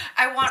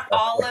 I want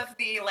all of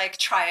the like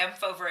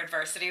triumph over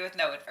adversity with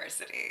no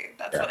adversity.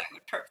 That's what I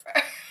would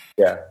prefer.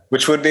 Yeah,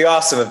 which would be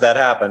awesome if that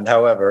happened.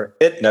 However,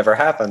 it never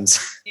happens.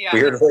 Yeah.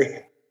 Weirdly.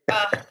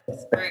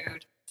 It's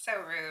rude. So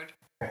rude.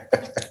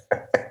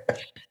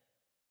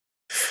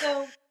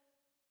 So,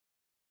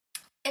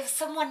 if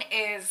someone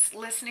is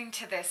listening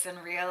to this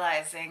and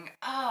realizing,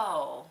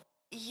 oh,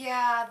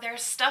 yeah,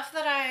 there's stuff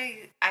that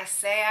I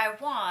say I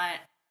want,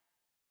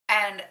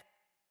 and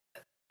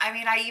I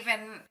mean,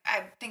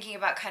 I'm thinking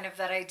about kind of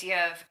that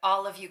idea of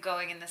all of you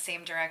going in the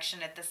same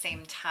direction at the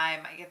same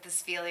time. I get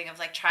this feeling of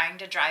like trying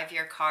to drive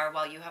your car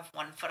while you have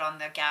one foot on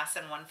the gas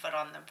and one foot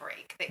on the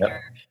brake,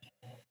 that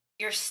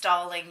you're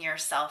stalling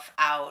yourself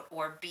out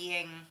or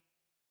being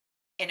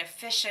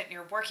inefficient.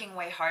 You're working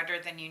way harder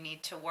than you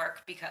need to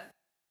work because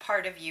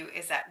part of you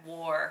is at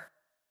war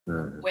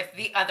with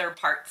the other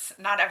parts.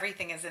 Not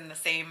everything is in the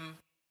same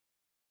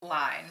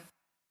line.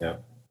 Yeah.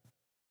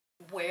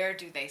 Where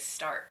do they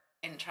start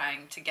in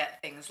trying to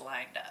get things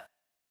lined up?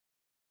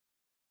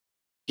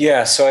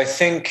 Yeah, so I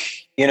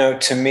think,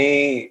 to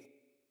me,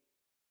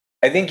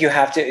 I think you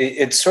have to,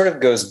 it sort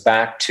of goes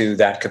back to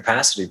that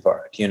capacity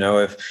part.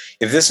 If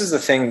this is the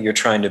thing that you're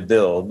trying to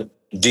build,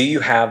 do you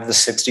have the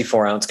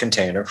 64-ounce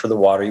container for the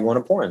water you want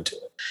to pour into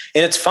it?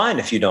 And it's fine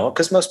if you don't,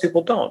 because most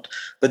people don't.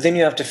 But then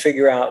you have to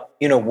figure out,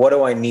 what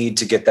do I need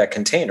to get that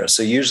container?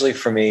 So usually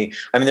for me,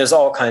 I mean, there's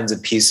all kinds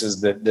of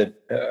pieces that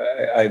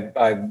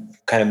I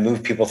kind of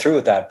move people through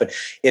with that. But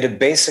at a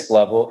basic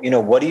level,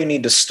 what do you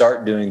need to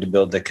start doing to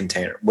build the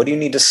container? What do you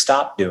need to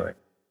stop doing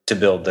to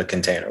build the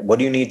container? What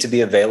do you need to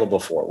be available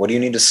for? What do you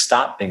need to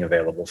stop being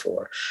available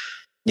for?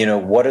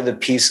 What are the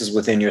pieces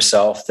within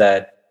yourself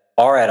that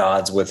are at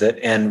odds with it,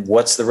 and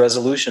what's the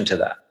resolution to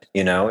that?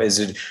 Do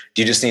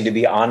you just need to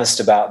be honest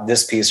about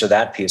this piece or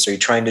that piece? Are you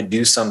trying to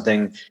do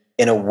something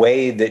in a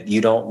way that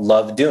you don't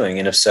love doing?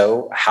 And if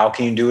so, how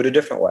can you do it a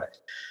different way?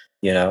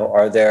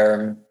 Are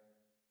there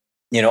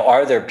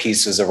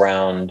pieces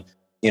around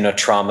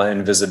trauma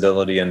and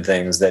visibility and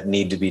things that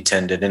need to be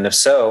tended? And if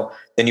so,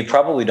 then you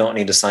probably don't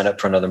need to sign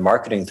up for another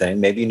marketing thing.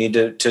 Maybe you need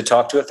to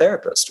talk to a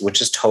therapist, which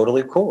is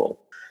totally cool.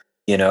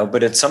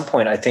 But at some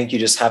point, I think you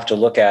just have to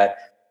look at,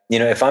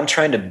 if I'm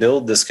trying to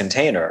build this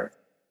container,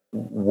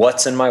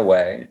 what's in my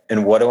way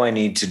and what do I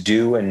need to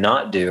do and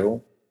not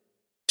do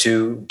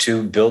to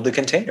build the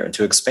container and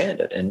to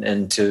expand it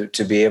and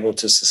to be able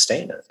to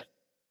sustain it.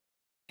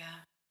 Yeah.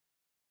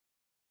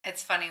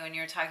 It's funny when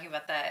you're talking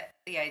about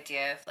the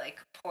idea of like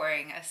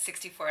pouring a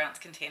 64-ounce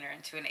container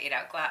into an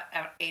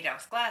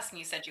 8-ounce glass, and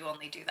you said you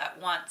only do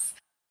that once.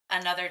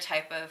 Another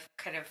type of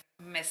kind of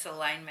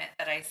misalignment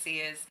that I see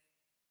is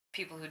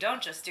people who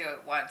don't just do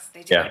it once,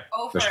 they do it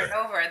over and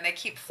over, and they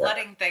keep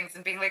flooding things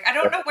and being like, I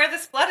don't know where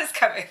this flood is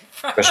coming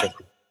from. For sure.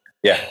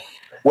 Yeah.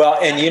 Well,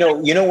 and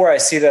where I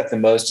see that the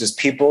most is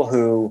people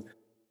who,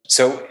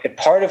 so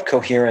part of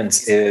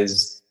coherence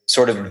is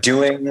sort of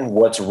doing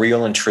what's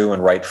real and true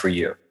and right for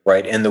you,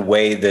 right? In the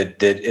way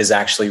that is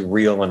actually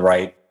real and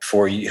right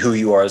for you, who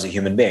you are as a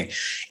human being.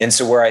 And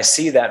so where I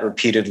see that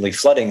repeatedly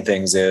flooding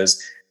things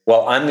is,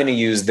 well, I'm going to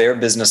use their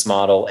business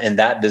model and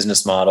that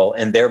business model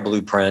and their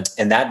blueprint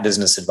and that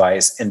business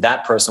advice and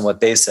that person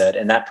what they said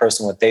and that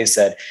person what they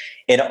said.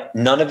 And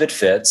none of it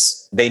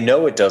fits. They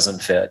know it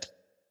doesn't fit.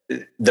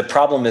 The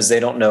problem is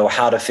they don't know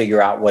how to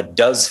figure out what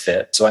does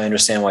fit. So I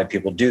understand why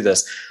people do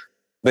this.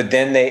 But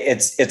then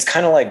it's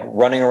kind of like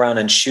running around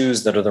in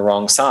shoes that are the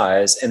wrong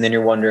size. And then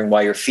you're wondering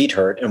why your feet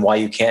hurt and why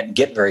you can't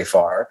get very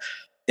far.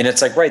 And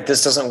it's like, right,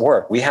 this doesn't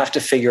work. We have to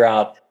figure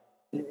out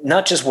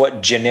not just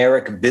what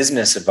generic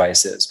business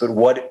advice is, but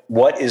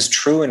what is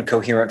true and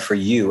coherent for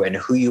you and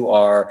who you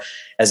are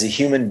as a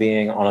human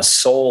being on a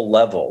soul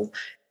level.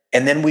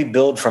 And then we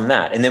build from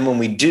that. And then when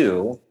we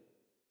do,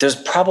 there's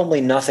probably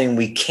nothing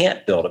we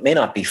can't build. It may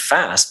not be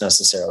fast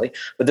necessarily,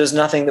 but there's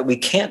nothing that we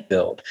can't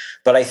build.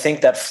 But I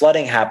think that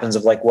flooding happens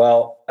of like,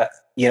 well,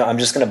 I'm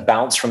just going to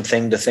bounce from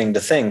thing to thing to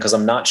thing because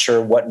I'm not sure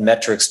what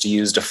metrics to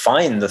use to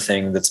find the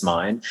thing that's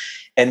mine.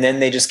 And then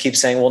they just keep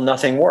saying, well,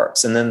 nothing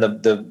works. And then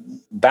the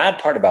bad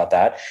part about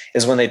that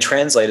is when they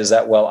translate is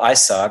that, well, I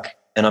suck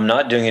and I'm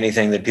not doing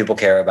anything that people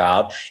care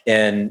about.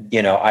 And,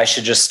 I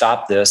should just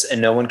stop this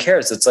and no one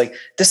cares. It's like,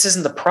 this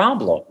isn't the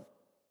problem.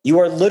 You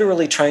are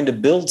literally trying to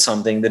build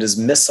something that is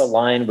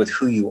misaligned with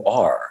who you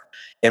are.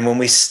 And when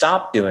we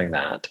stop doing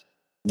that,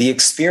 the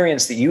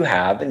experience that you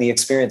have and the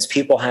experience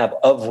people have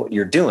of what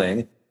you're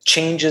doing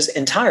changes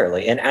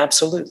entirely and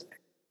absolutely.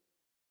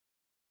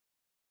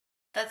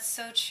 That's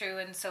so true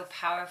and so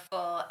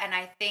powerful. And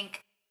I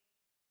think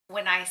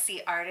when I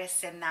see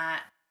artists in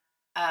that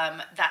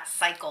that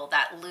cycle,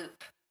 that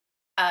loop,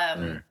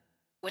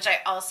 which I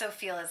also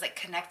feel is like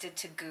connected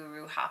to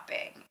guru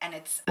hopping, and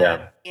it's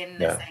in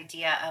this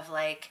idea of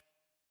like,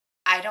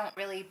 I don't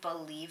really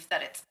believe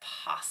that it's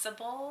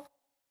possible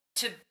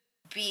to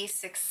be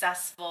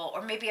successful,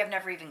 or maybe I've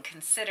never even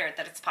considered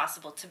that it's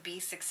possible to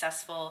be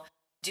successful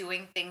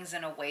doing things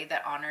in a way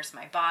that honors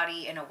my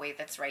body, in a way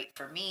that's right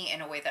for me,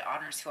 in a way that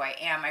honors who I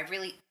am.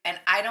 And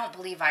I don't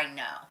believe I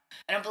know.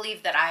 I don't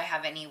believe that I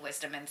have any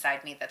wisdom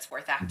inside me that's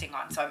worth acting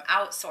on. So I'm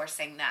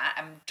outsourcing that.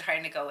 I'm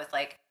trying to go with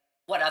like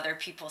what other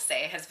people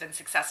say has been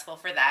successful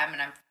for them,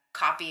 and I'm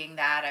copying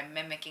that, I'm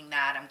mimicking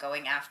that, I'm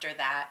going after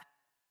that.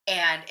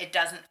 And it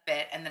doesn't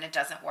fit, and then it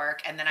doesn't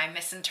work, and then I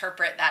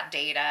misinterpret that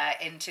data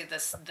into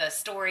the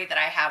story that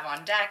I have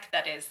on deck,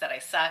 that is that I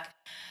suck.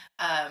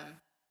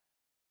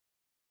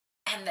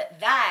 And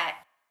that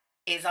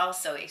is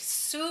also a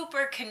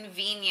super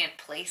convenient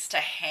place to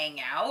hang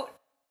out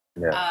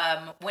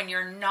when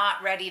you're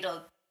not ready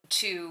to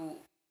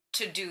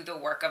do the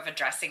work of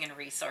addressing and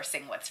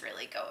resourcing what's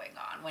really going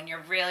on. When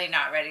you're really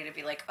not ready to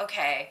be like,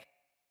 okay,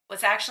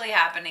 what's actually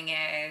happening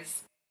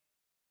is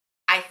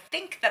I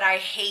think that I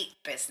hate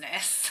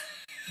business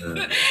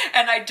and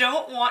I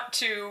don't want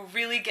to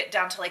really get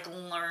down to like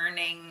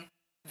learning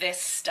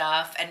this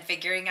stuff and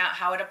figuring out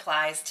how it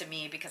applies to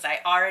me because I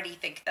already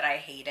think that I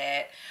hate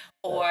it,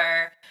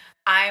 or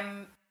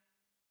I'm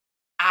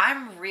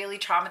really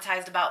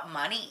traumatized about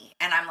money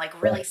and I'm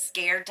like really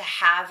scared to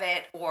have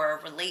it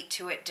or relate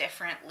to it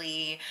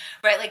differently,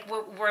 right? Like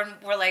we're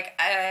like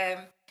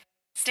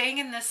staying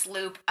in this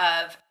loop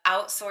of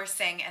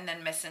outsourcing and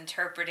then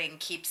misinterpreting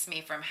keeps me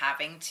from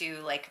having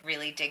to like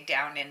really dig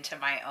down into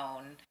my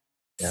own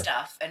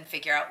stuff and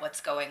figure out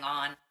what's going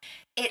on.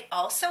 It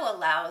also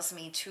allows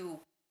me to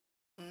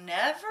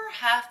never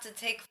have to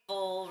take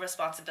full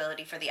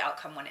responsibility for the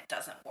outcome when it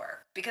doesn't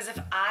work. Because if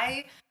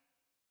I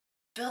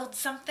build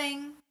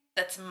something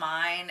that's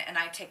mine and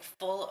I take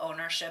full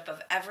ownership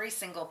of every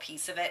single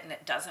piece of it and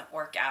it doesn't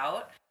work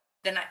out,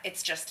 then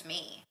it's just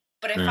me.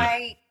 But if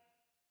I,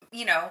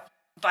 you know,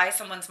 buy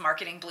someone's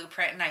marketing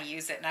blueprint and I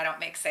use it and I don't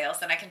make sales,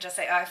 then I can just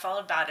say, oh, I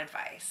followed bad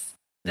advice.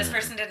 This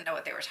person didn't know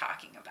what they were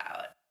talking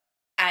about.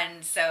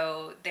 And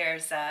so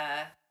there's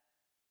a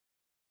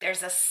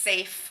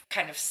safe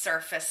kind of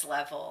surface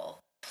level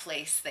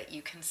place that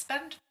you can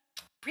spend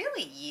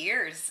really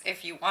years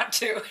if you want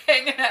to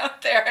hanging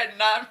out there and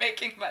not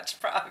making much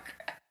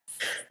progress.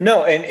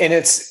 No, and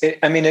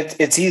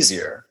it's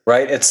easier,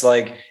 right? It's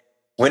like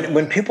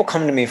when people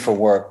come to me for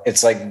work,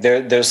 it's like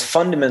there's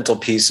fundamental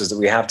pieces that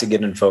we have to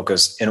get in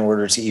focus in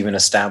order to even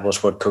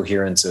establish what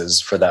coherence is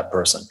for that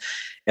person.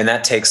 And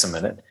that takes a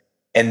minute.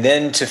 And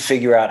then to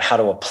figure out how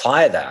to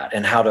apply that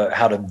and how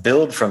to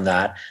build from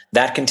that,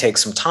 that can take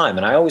some time.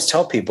 And I always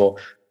tell people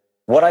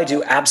what I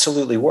do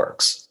absolutely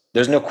works.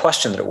 There's no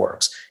question that it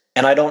works.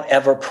 And I don't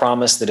ever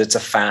promise that it's a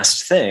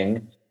fast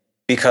thing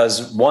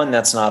because one,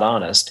 that's not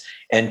honest.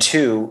 And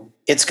two,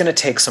 it's going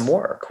to take some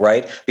work,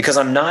 right? Because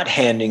I'm not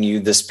handing you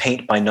this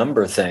paint by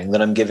number thing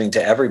that I'm giving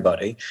to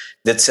everybody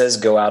that says,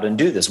 go out and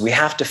do this. We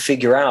have to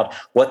figure out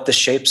what the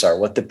shapes are,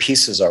 what the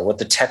pieces are, what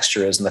the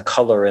texture is and the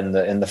color and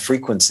the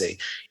frequency.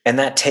 And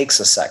that takes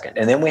a second.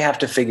 And then we have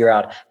to figure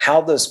out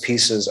how those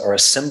pieces are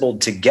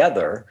assembled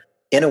together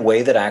in a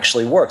way that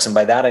actually works. And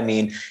by that, I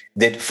mean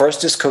that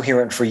first is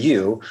coherent for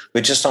you,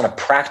 but just on a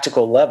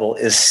practical level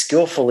is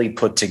skillfully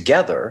put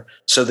together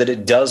so that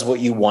it does what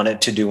you want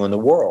it to do in the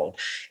world.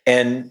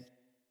 And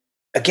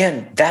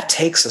again, that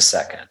takes a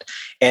second.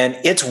 And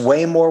it's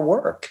way more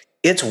work.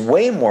 It's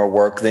way more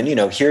work than,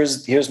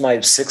 here's my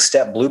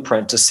 6-step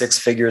blueprint to 6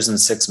 figures in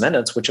 6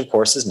 minutes, which of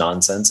course is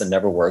nonsense and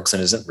never works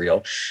and isn't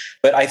real.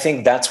 But I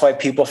think that's why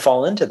people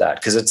fall into that,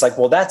 because it's like,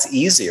 well, that's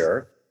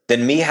easier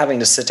than me having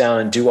to sit down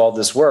and do all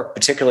this work,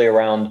 particularly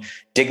around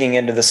digging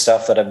into the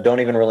stuff that I don't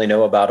even really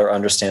know about or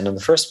understand in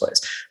the first place.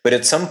 But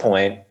at some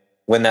point,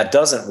 when that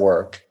doesn't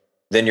work,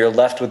 then you're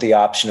left with the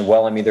option of,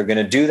 well, I'm either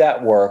going to do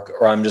that work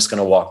or I'm just going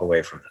to walk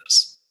away from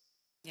this.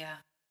 Yeah.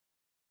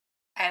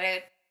 I had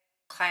a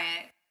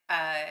client,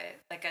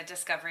 like a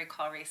discovery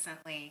call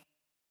recently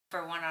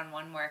for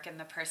one-on-one work, and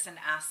the person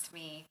asked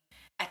me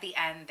at the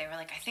end, they were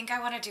like, I think I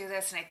want to do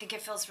this and I think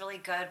it feels really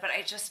good, but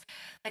I just,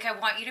 like, I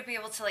want you to be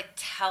able to, like,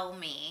 tell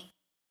me,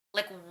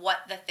 like, what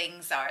the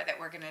things are that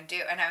we're going to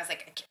do. And I was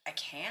like, I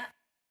can't.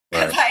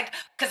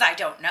 Because I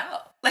don't know.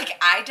 Like,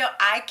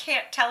 I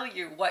can't tell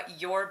you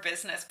what your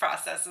business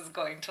process is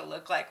going to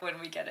look like when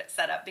we get it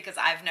set up, because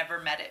I've never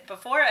met it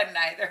before and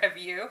neither have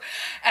you.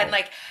 And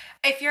like,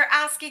 if you're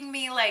asking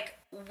me, like,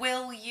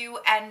 will you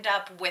end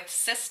up with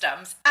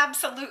systems?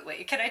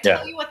 Absolutely. Can I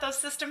tell you what those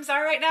systems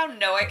are right now?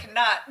 No, I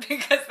cannot,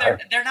 because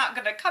they're not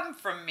going to come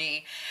from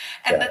me.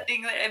 And the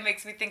thing that it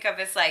makes me think of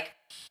is, like,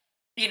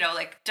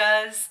 like,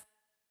 does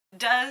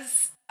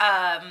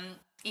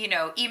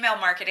email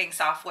marketing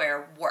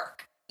software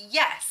work?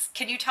 Yes.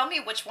 Can you tell me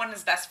which one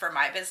is best for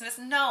my business?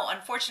 No,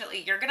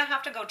 unfortunately, you're going to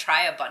have to go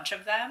try a bunch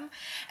of them.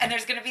 And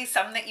there's going to be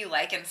some that you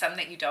like and some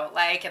that you don't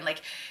like. And,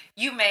 like,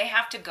 you may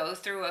have to go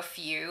through a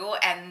few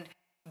and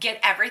get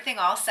everything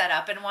all set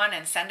up in one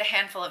and send a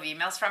handful of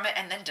emails from it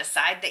and then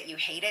decide that you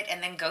hate it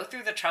and then go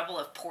through the trouble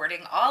of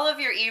porting all of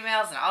your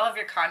emails and all of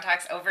your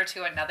contacts over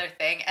to another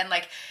thing. And,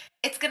 like,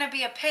 it's going to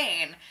be a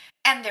pain,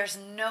 and there's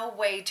no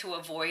way to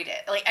avoid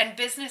it. Like, and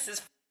business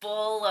is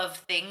full of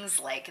things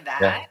like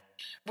that,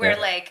 where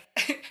like,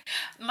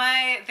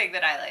 my thing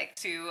that I like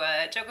to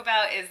joke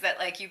about is that,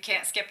 like, you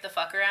can't skip the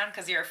fuck around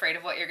because you're afraid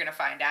of what you're going to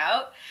find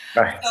out.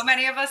 Right. So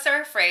many of us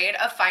are afraid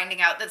of finding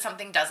out that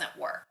something doesn't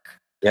work.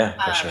 Yeah,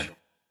 for sure.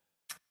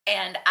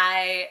 And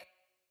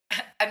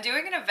I'm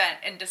doing an event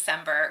in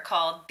December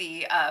called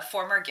the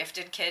Former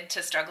Gifted Kid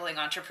to Struggling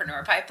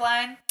Entrepreneur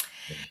Pipeline,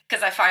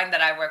 because I find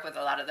that I work with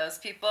a lot of those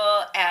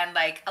people, and,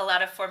 like, a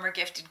lot of former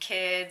gifted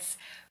kids,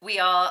 we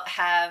all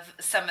have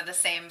some of the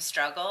same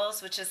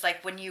struggles, which is,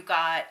 like, when you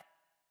got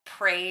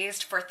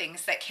praised for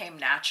things that came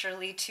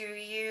naturally to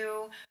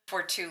you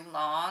for too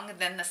long,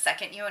 then the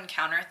second you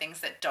encounter things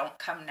that don't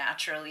come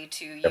naturally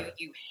to you,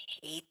 you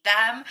hate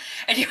them,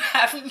 and you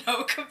have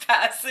no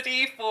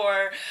capacity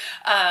for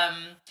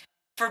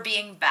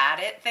being bad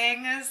at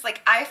things. Like,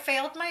 I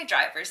failed my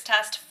driver's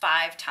test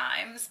 5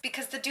 times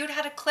because the dude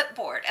had a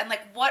clipboard and,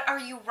 like, what are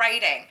you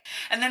writing?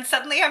 And then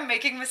suddenly I'm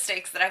making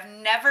mistakes that I've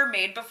never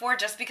made before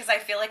just because I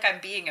feel like I'm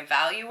being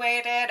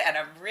evaluated and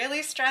I'm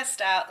really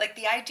stressed out. Like,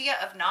 the idea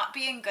of not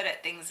being good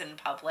at things in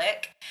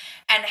public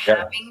and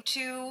having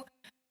to,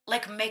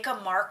 like, make a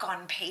mark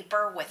on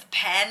paper with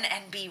pen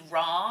and be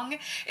wrong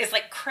is,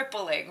 like,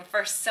 crippling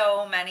for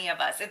so many of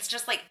us. It's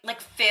just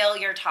like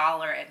failure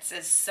tolerance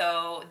is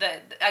so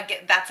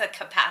that's a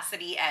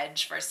capacity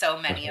edge for so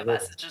many of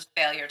us. It's just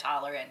failure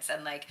tolerance,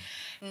 and, like,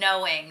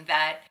 knowing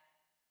that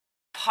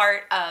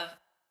part of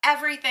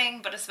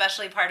everything, but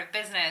especially part of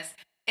business,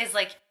 is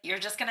like, you're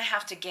just going to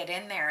have to get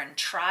in there and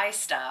try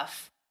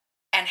stuff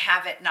and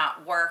have it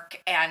not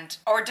work, and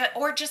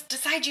or just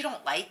decide you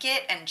don't like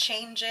it and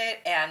change it.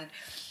 And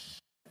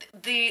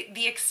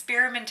the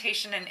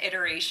experimentation and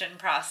iteration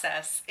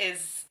process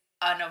is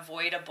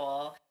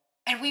unavoidable.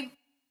 And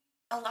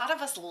a lot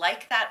of us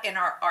like that in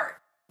our art,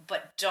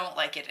 but don't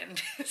like it in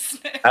business.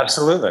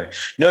 Absolutely.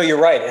 No,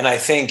 you're right. And I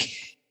think,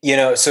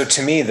 so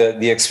to me,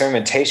 the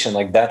experimentation,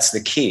 like, that's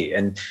the key.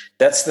 And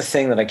that's the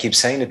thing that I keep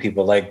saying to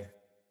people, like,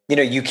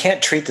 you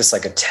can't treat this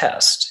like a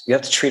test. You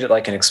have to treat it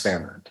like an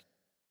experiment,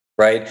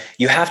 right?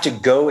 You have to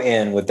go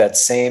in with that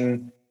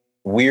same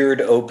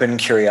weird open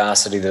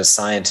curiosity that a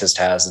scientist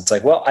has. It's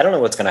like, well, I don't know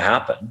what's going to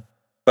happen,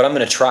 but I'm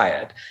going to try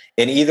it.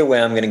 And either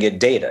way, I'm going to get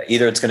data.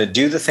 Either it's going to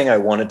do the thing I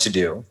want it to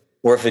do,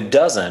 or if it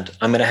doesn't,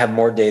 I'm going to have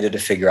more data to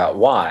figure out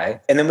why.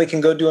 And then we can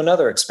go do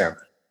another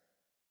experiment,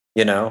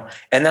 and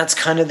that's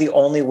kind of the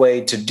only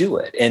way to do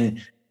it.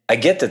 And I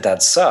get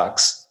that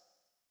sucks.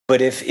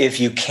 But if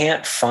you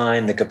can't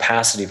find the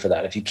capacity for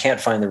that, if you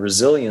can't find the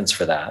resilience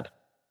for that,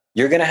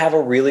 you're going to have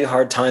a really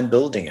hard time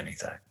building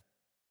anything.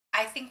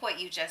 I think what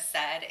you just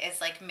said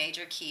is like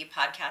major key,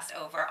 podcast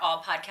over,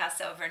 all podcasts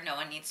over, no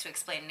one needs to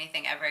explain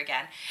anything ever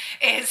again,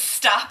 is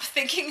stop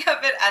thinking of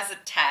it as a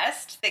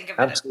test, think of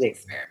it as an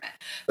experiment.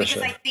 Because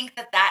sure. I think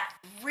that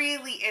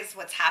really is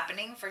what's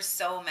happening for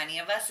so many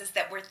of us, is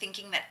that we're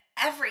thinking that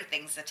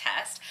everything's a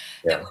test,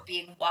 that we're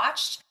being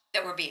watched,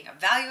 that we're being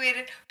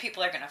evaluated,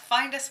 people are going to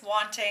find us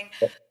wanting.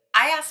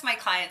 I ask my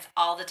clients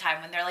all the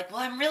time when they're like,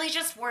 well, I'm really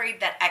just worried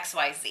that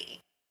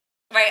XYZ.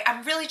 Right?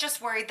 I'm really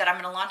just worried that I'm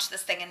going to launch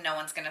this thing and no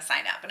one's going to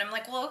sign up. And I'm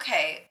like, well,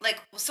 okay.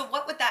 Like, so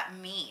what would that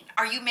mean?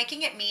 Are you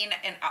making it mean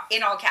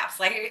in all caps,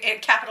 like in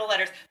capital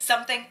letters,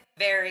 something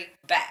very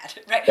bad,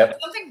 right? Yep.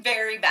 Something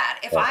very bad.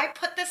 If I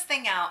put this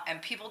thing out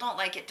and people don't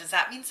like it, does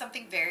that mean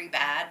something very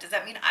bad? Does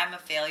that mean I'm a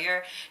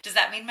failure? Does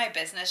that mean my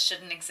business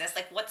shouldn't exist?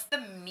 Like, what's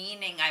the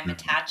meaning I'm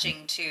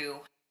attaching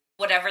to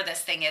whatever this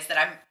thing is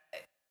that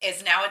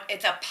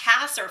it's a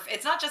pass, or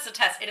it's not just a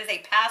test, it is a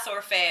pass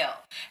or fail,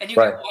 and you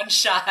get one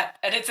shot,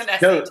 and it's an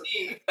SAT.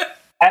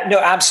 No,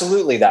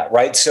 absolutely that,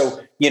 right?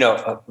 So,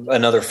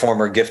 another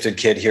former gifted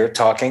kid here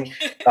talking,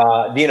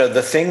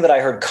 the thing that I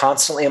heard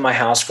constantly in my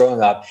house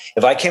growing up,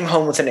 if I came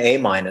home with an A-,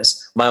 my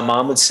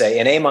mom would say,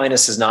 an A-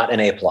 is not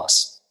an A+.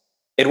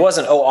 It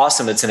wasn't, oh,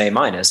 awesome, it's an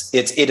A-.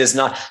 It is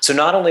not. So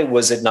not only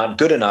was it not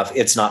good enough,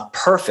 it's not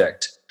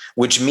perfect,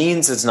 which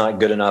means it's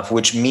not good enough,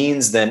 which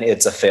means then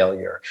it's a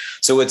failure.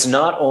 So it's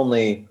not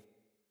only,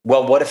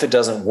 well, what if it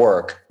doesn't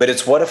work? But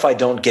it's, what if I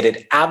don't get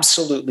it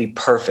absolutely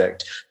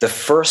perfect the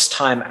first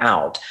time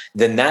out?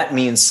 Then that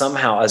means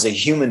somehow as a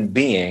human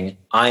being,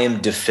 I am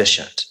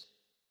deficient.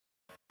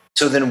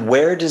 So then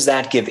where does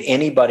that give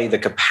anybody the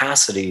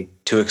capacity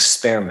to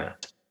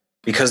experiment?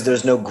 Because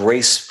there's no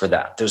grace for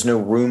that. There's no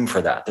room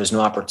for that. There's no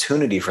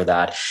opportunity for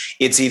that.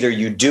 It's either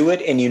you do it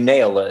and you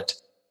nail it,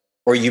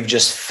 or you've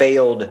just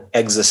failed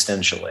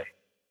existentially.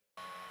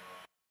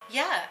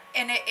 Yeah,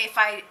 and if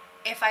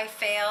I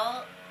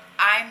fail,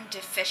 I'm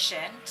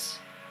deficient,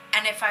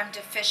 and if I'm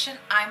deficient,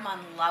 I'm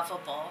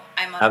unlovable.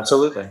 I'm unworthy.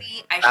 Absolutely.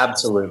 I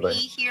shouldn't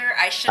be here.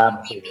 I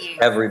shouldn't be being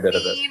every bit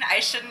of it. I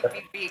shouldn't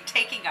be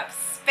taking up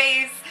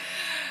space.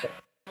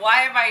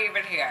 Why am I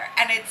even here?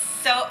 And it's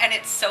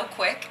so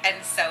quick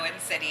and so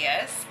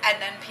insidious.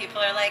 And then people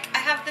are like, I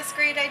have this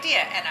great idea,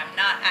 and I'm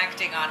not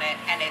acting on it,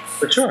 and it's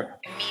for sure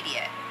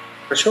immediate.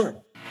 For sure.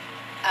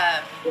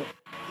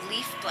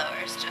 Leaf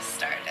blowers just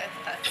started.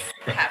 That's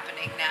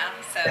happening now.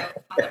 So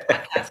on the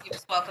podcast, we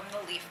just welcome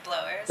the leaf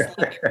blowers.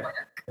 Love your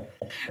work.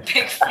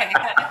 Big fan.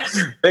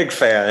 Big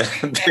fan.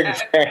 Big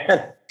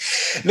fan.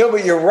 No,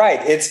 but you're right.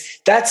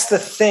 That's the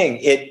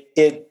thing.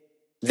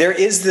 There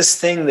is this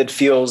thing that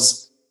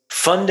feels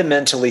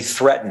fundamentally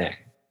threatening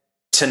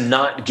to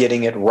not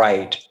getting it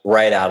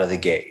right out of the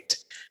gate.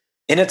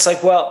 And it's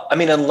like, well, I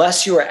mean,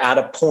 unless you are at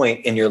a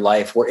point in your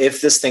life where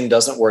if this thing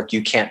doesn't work,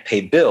 you can't pay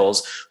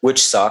bills,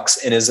 which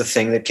sucks and is a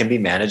thing that can be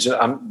managed.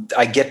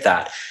 I get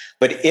that.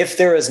 But if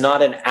there is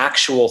not an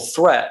actual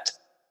threat,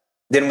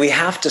 then we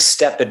have to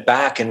step it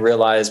back and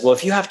realize, well,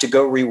 if you have to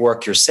go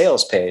rework your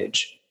sales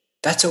page,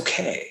 that's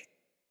okay.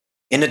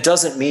 And it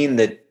doesn't mean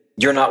that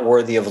you're not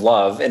worthy of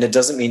love, and it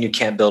doesn't mean you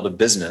can't build a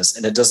business,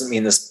 and it doesn't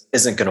mean this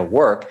isn't going to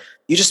work.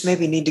 You just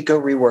maybe need to go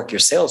rework your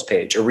sales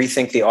page, or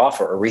rethink the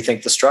offer, or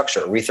rethink the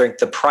structure, or rethink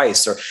the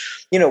price, or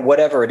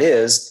whatever it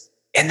is,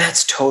 and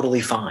that's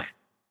totally fine.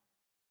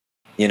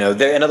 In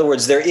other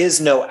words, there is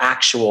no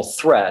actual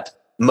threat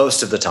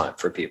most of the time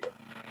for people.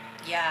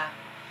 Yeah.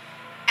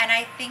 And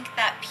I think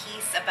that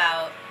piece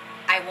about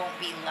I won't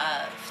be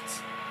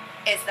loved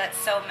is that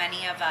so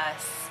many of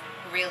us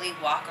really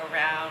walk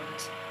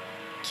around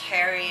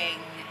carrying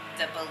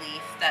the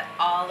belief that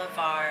all of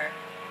our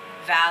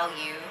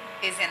value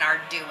is in our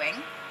doing,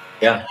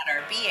 and not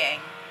our being.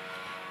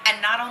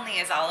 And not only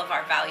is all of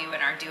our value in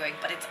our doing,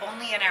 but it's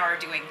only in our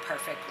doing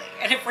perfectly.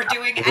 And if we're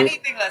doing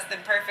anything less than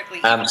perfectly,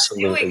 even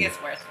doing is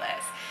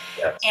worthless.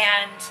 Yes.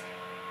 And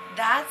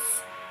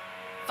that's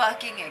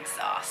fucking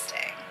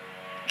exhausting.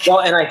 Well,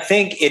 and I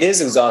think it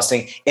is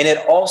exhausting, and it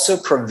also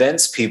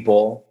prevents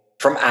people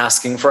from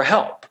asking for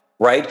help,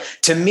 right?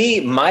 To me,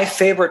 my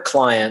favorite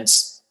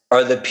clients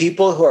are the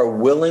people who are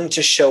willing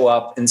to show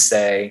up and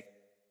say,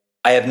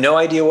 I have no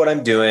idea what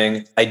I'm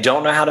doing. I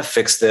don't know how to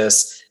fix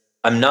this.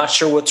 I'm not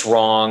sure what's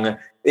wrong.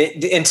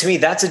 And to me,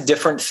 that's a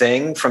different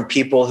thing from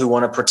people who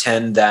want to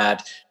pretend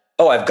that,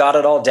 oh, I've got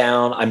it all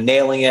down. I'm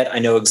nailing it. I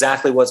know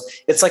exactly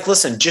it's like,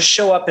 listen, just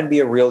show up and be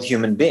a real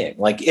human being.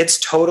 Like, it's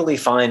totally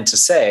fine to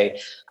say,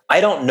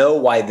 I don't know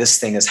why this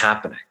thing is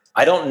happening.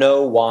 I don't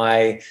know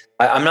why.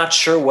 I'm not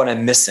sure what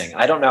I'm missing.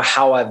 I don't know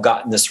how I've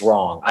gotten this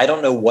wrong. I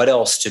don't know what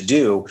else to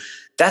do.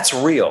 That's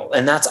real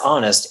and that's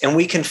honest. And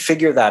we can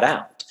figure that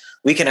out.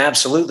 We can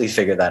absolutely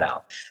figure that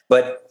out.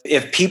 But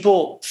if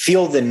people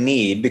feel the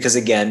need, because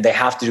again, they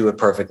have to do it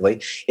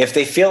perfectly, if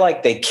they feel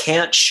like they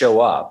can't show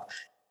up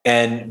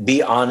and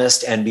be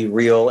honest and be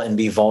real and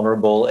be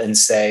vulnerable and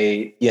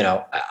say,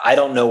 I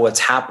don't know what's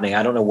happening,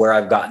 I don't know where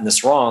I've gotten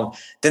this wrong,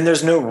 then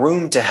there's no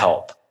room to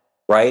help.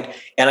 Right.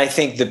 And I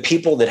think the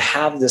people that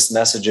have this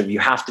message of you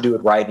have to do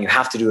it right and you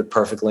have to do it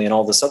perfectly and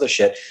all this other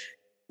shit,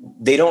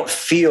 they don't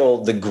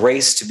feel the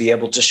grace to be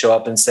able to show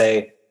up and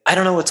say, I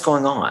don't know what's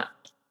going on.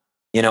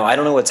 I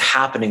don't know what's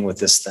happening with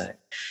this thing.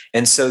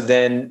 And so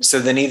then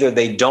either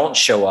they don't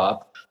show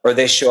up or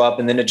they show up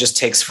and then it just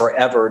takes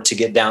forever to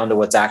get down to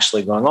what's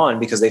actually going on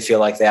because they feel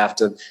like they have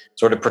to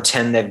sort of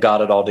pretend they've got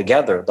it all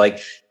together.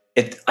 Like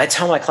I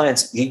tell my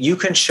clients, you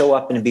can show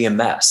up and be a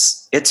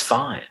mess. It's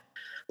fine.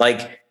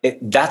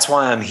 That's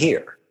why I'm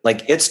here.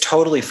 Like, it's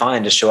totally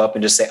fine to show up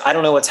and just say, I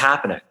don't know what's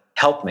happening.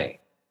 Help me.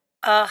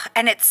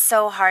 And it's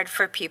so hard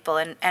for people.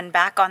 And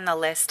back on the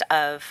list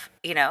of,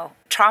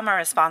 trauma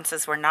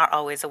responses we're not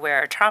always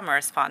aware of trauma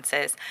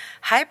responses,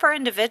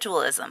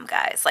 hyper-individualism,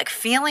 guys, like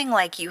feeling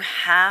like you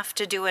have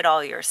to do it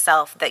all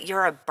yourself, that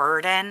you're a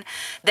burden,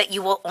 that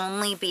you will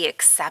only be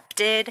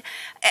accepted.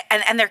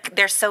 And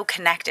they're so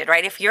connected,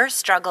 right? If you're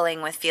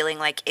struggling with feeling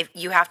like if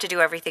you have to do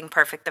everything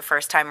perfect the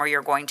first time or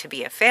you're going to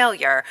be a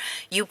failure,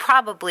 you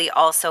probably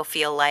also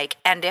feel like,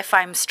 and if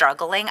I'm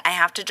struggling, I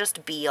have to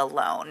just be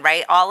alone,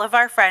 right? All of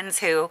our friends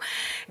who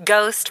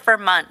ghost for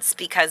months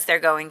because they're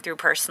going through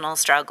personal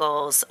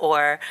struggles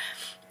or,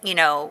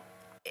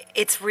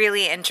 it's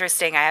really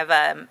interesting. I have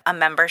a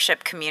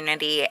membership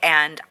community,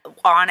 and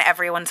on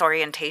everyone's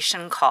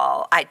orientation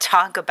call, I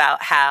talk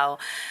about how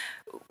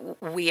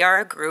we are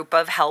a group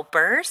of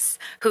helpers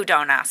who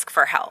don't ask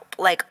for help,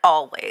 like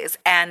always.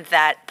 And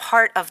that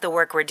part of the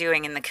work we're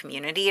doing in the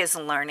community is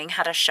learning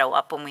how to show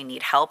up when we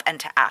need help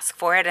and to ask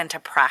for it and to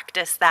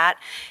practice that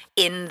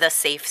in the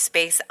safe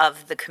space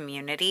of the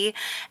community.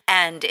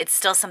 And it's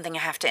still something I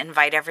have to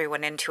invite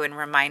everyone into and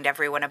remind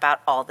everyone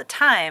about all the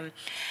time.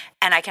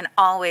 And I can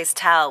always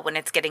tell when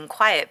it's getting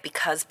quiet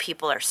because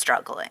people are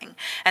struggling.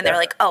 And they're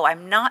like, oh,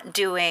 I'm not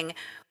doing,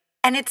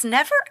 and it's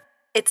never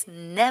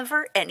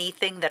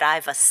anything that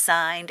I've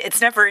assigned. It's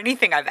never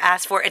anything I've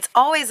asked for. It's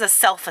always a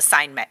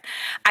self-assignment.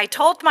 I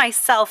told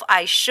myself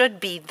I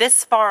should be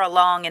this far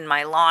along in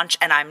my launch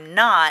and I'm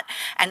not.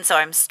 And so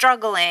I'm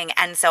struggling.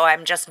 And so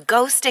I'm just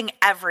ghosting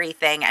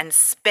everything and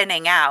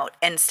spinning out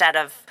instead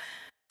of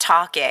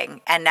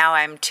talking. And now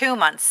I'm 2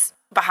 months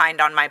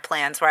behind on my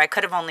plans where I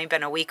could have only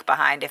been a week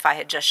behind if I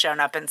had just shown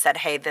up and said,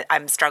 hey,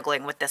 I'm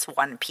struggling with this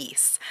one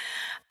piece.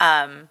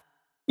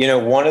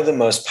 One of the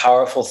most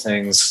powerful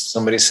things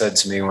somebody said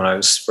to me when I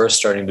was first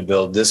starting to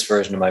build this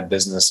version of my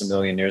business a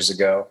million years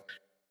ago,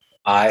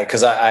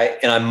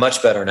 and I'm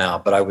much better now,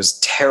 but I was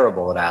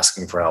terrible at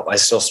asking for help. I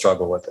still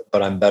struggle with it,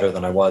 but I'm better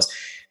than I was.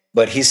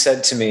 But he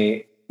said to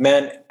me,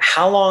 man,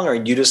 how long are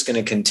you just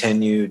going to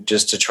continue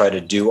just to try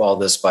to do all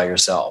this by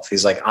yourself?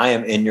 He's like, I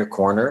am in your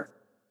corner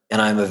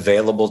and I'm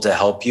available to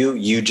help you.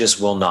 You just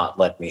will not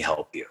let me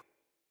help you.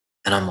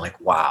 And I'm like,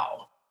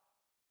 wow.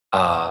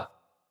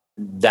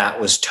 That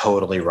was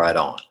totally right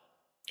on.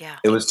 Yeah.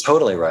 It was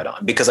totally right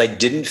on because I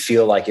didn't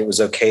feel like it was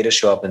okay to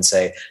show up and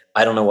say,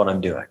 I don't know what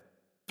I'm doing.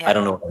 Yeah. I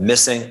don't know what I'm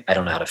missing. I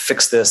don't know how to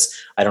fix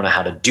this. I don't know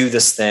how to do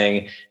this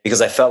thing,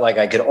 because I felt like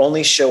I could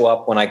only show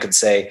up when I could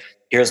say,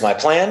 here's my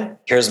plan.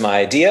 Here's my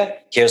idea.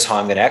 Here's how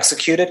I'm going to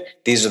execute it.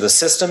 These are the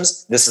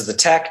systems. This is the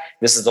tech.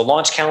 This is the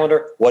launch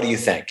calendar. What do you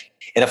think?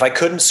 And if I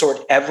couldn't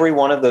sort every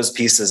one of those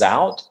pieces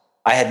out,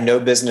 I had no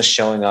business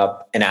showing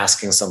up and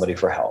asking somebody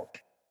for help.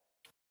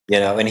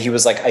 And he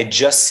was like, I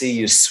just see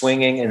you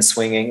swinging and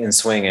swinging and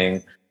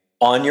swinging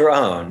on your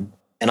own.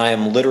 And I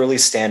am literally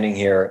standing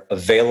here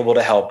available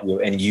to help you.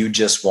 And you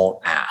just won't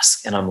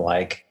ask. And I'm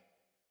like,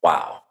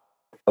 wow.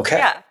 Okay.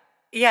 Yeah.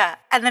 Yeah.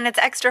 And then it's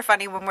extra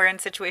funny when we're in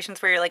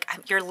situations where you're like,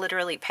 you're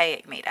literally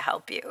paying me to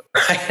help you.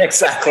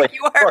 Exactly.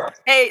 You are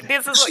paid.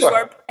 This is what you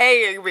are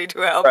paying me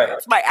to help you.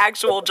 It's my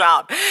actual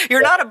job.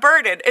 You're not a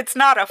burden. It's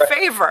not a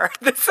favor.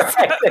 This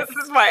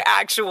is my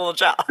actual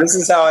job. This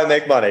is how I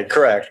make money.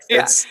 Correct.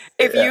 Yeah.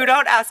 If you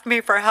don't ask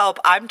me for help,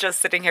 I'm just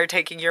sitting here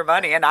taking your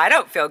money, and I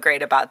don't feel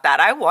great about that.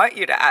 I want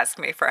you to ask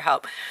me for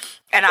help.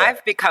 And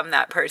I've become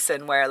that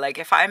person where, like,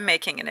 if I'm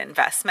making an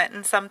investment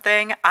in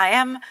something, I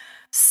am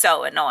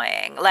so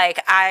annoying.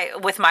 Like,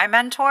 with my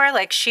mentor,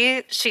 like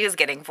she is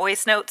getting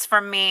voice notes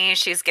from me.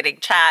 She's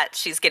getting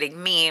chats. She's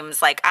getting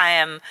memes. Like,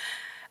 I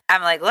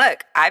I'm like,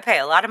 look, I pay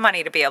a lot of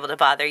money to be able to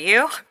bother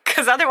you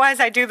because otherwise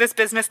I do this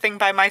business thing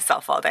by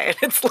myself all day and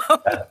it's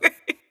lonely.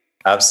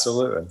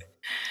 Absolutely.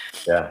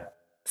 Yeah.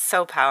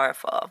 So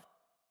powerful.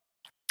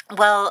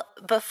 Well,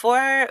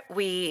 before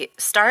we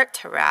start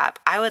to wrap,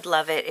 I would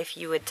love it if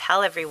you would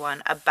tell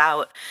everyone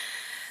about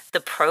the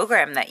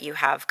program that you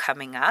have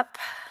coming up,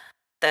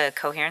 the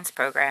Coherence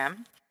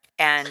program,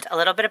 and a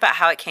little bit about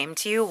how it came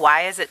to you.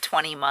 Why is it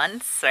 20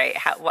 months, right?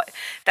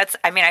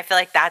 I feel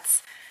like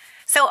that's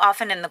so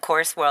often in the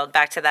course world,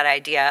 back to that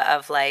idea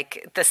of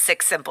like the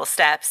 6 simple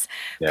steps.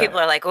 Yeah. People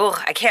are like, oh,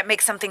 I can't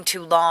make something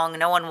too long.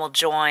 No one will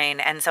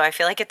join. And so I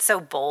feel like it's so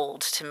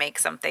bold to make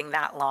something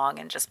that long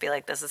and just be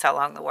like, this is how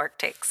long the work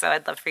takes. So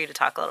I'd love for you to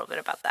talk a little bit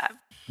about that.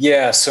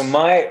 Yeah. So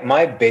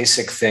my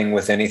basic thing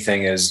with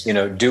anything is,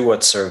 do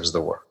what serves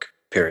the work,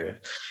 period.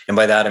 And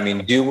by that, I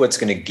mean, do what's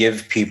going to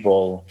give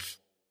people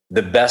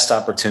the best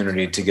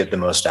opportunity to get the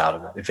most out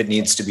of it. If it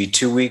needs to be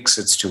 2 weeks,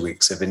 it's 2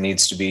 weeks. If it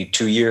needs to be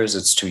 2 years,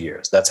 it's 2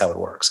 years. That's how it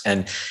works.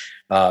 And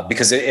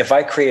because if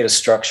I create a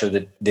structure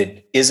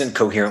that isn't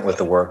coherent with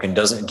the work and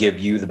doesn't give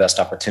you the best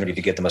opportunity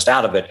to get the most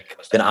out of it,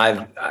 then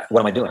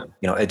what am I doing?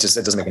 It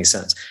doesn't make any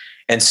sense.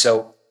 And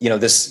so,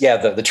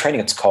 the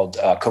training, it's called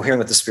Cohering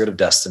with the Spirit of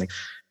Destiny.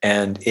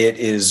 And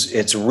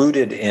it's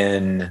rooted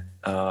in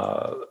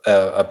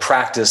a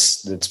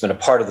practice that's been a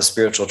part of the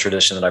spiritual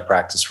tradition that I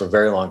practiced for a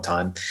very long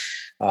time.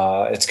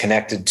 It's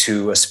connected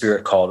to a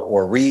spirit called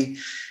Ori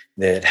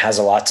that has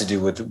a lot to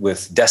do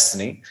with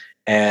destiny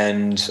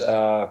and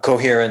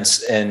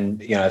coherence.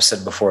 And I've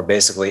said before,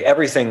 basically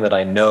everything that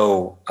I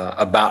know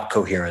about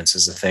coherence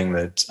is a thing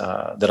that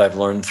I've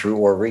learned through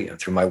Ori and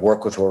through my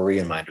work with Ori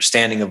and my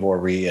understanding of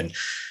Ori and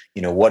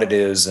what it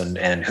is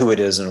and who it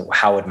is and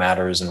how it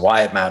matters and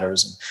why it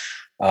matters.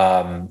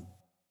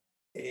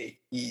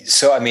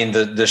 So I mean,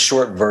 the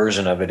short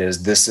version of it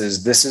is this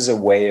is a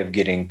way of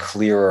getting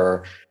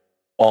clearer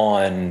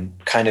on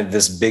kind of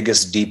this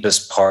biggest,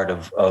 deepest part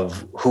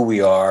of who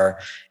we are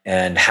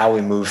and how we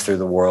move through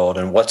the world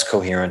and what's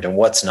coherent and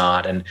what's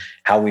not, and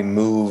how we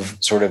move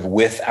sort of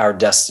with our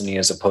destiny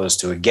as opposed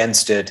to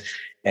against it.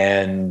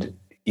 And,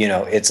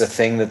 it's a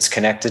thing that's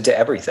connected to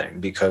everything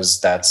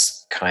because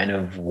that's kind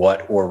of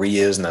what Ori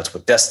is and that's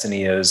what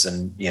destiny is.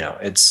 And,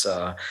 it's,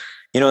 and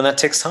that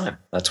takes time.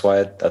 That's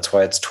why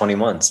it's 20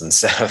 months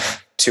instead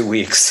of 2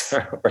 weeks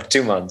or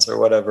 2 months or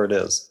whatever it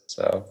is.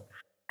 So.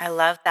 I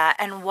love that.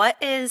 And what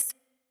is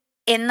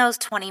in those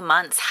 20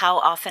 months, how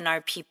often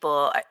are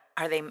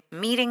they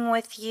meeting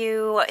with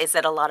you? Is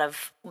it a lot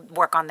of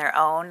work on their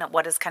own?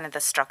 What is kind of the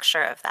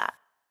structure of that?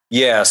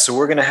 Yeah, so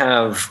we're going to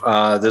have,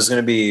 there's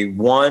going to be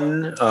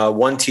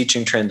one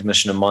teaching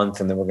transmission a month,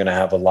 and then we're going to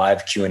have a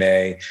live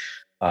Q&A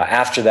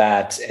after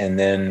that. And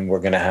then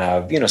we're going to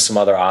have, some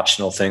other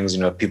optional things,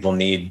 if people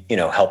need,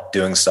 help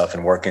doing stuff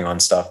and working on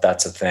stuff,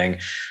 that's a thing.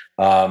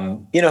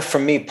 For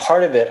me,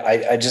 part of it,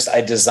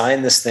 I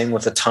designed this thing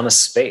with a ton of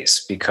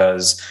space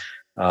because,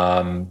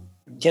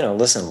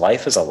 listen,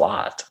 life is a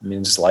lot. I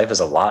mean, just life is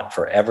a lot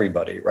for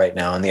everybody right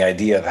now. And the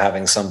idea of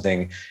having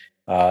something,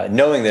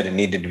 knowing that it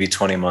needed to be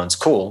 20 months,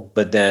 cool.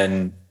 But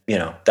then,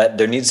 that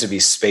there needs to be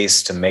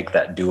space to make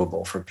that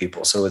doable for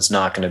people. So it's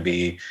not going to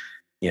be,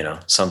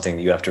 something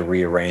you have to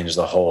rearrange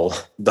the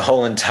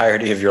whole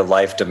entirety of your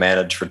life to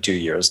manage for 2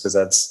 years, because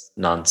that's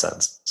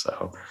nonsense.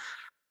 So.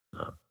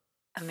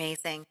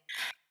 Amazing.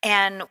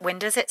 And when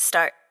does it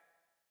start?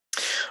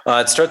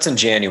 It starts in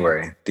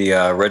January.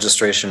 The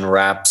registration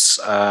wraps,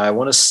 I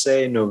want to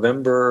say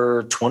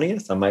November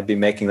 20th. I might be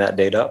making that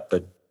date up,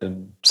 but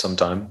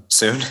sometime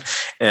soon.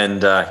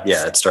 And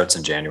it starts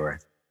in January.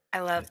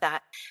 I love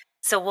that.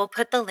 So we'll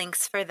put the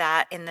links for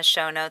that in the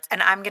show notes,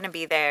 and I'm going to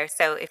be there.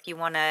 So if you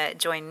want to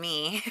join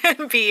me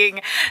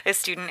being a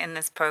student in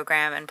this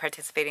program and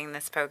participating in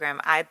this program,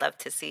 I'd love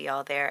to see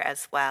y'all there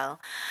as well.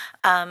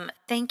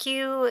 Thank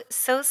you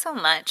so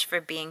much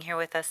for being here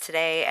with us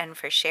today and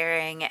for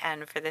sharing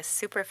and for this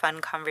super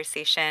fun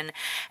conversation.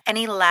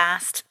 Any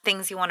last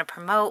things you want to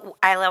promote?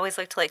 I always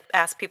like to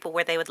ask people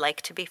where they would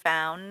like to be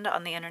found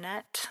on the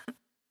internet.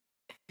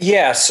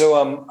 Yeah, so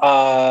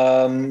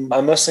I'm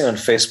mostly on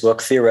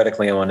Facebook.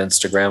 Theoretically, I'm on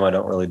Instagram. I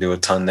don't really do a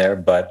ton there,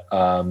 but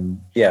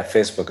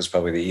Facebook is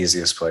probably the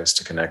easiest place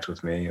to connect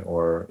with me,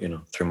 or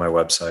through my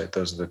website.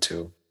 Those are the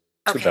two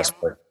best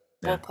places.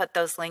 Yeah. We'll put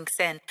those links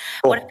in.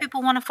 Cool. What if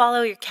people want to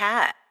follow your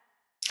cat?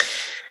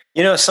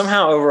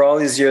 Somehow over all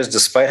these years,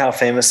 despite how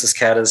famous this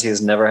cat is, he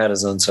has never had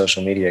his own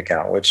social media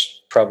account,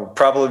 which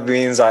probably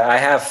means I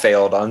have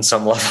failed on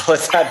some level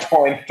at that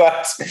point.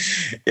 But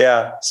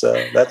yeah, so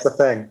that's the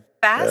thing.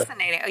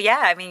 Fascinating.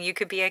 Yeah, I mean, you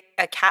could be a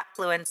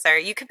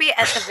catfluencer. You could be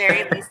at the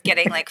very least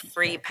getting like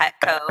free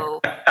Petco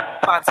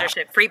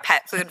sponsorship, free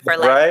pet food for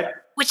life, right?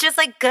 Which is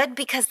like good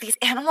because these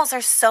animals are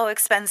so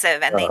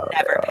expensive and they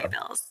never pay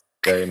bills.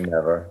 They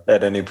never,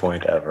 at any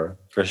point ever,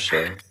 for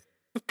sure.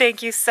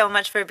 Thank you so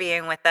much for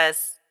being with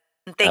us.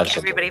 And thank you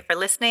everybody for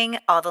listening.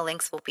 All the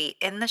links will be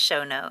in the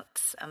show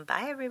notes.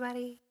 Bye,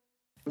 everybody.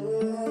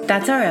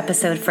 That's our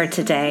episode for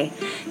today.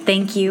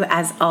 Thank you,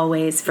 as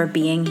always, for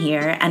being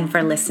here and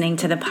for listening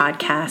to the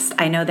podcast.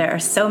 I know there are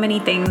so many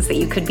things that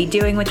you could be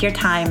doing with your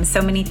time,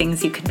 so many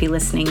things you could be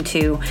listening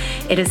to.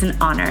 It is an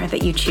honor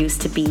that you choose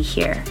to be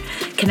here.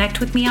 Connect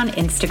with me on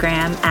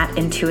Instagram at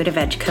Intuitive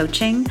Edge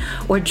Coaching,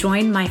 or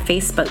join my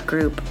Facebook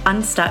group,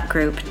 Unstuck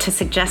Group, to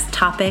suggest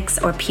topics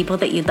or people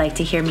that you'd like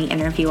to hear me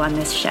interview on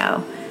this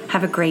show.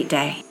 Have a great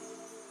day.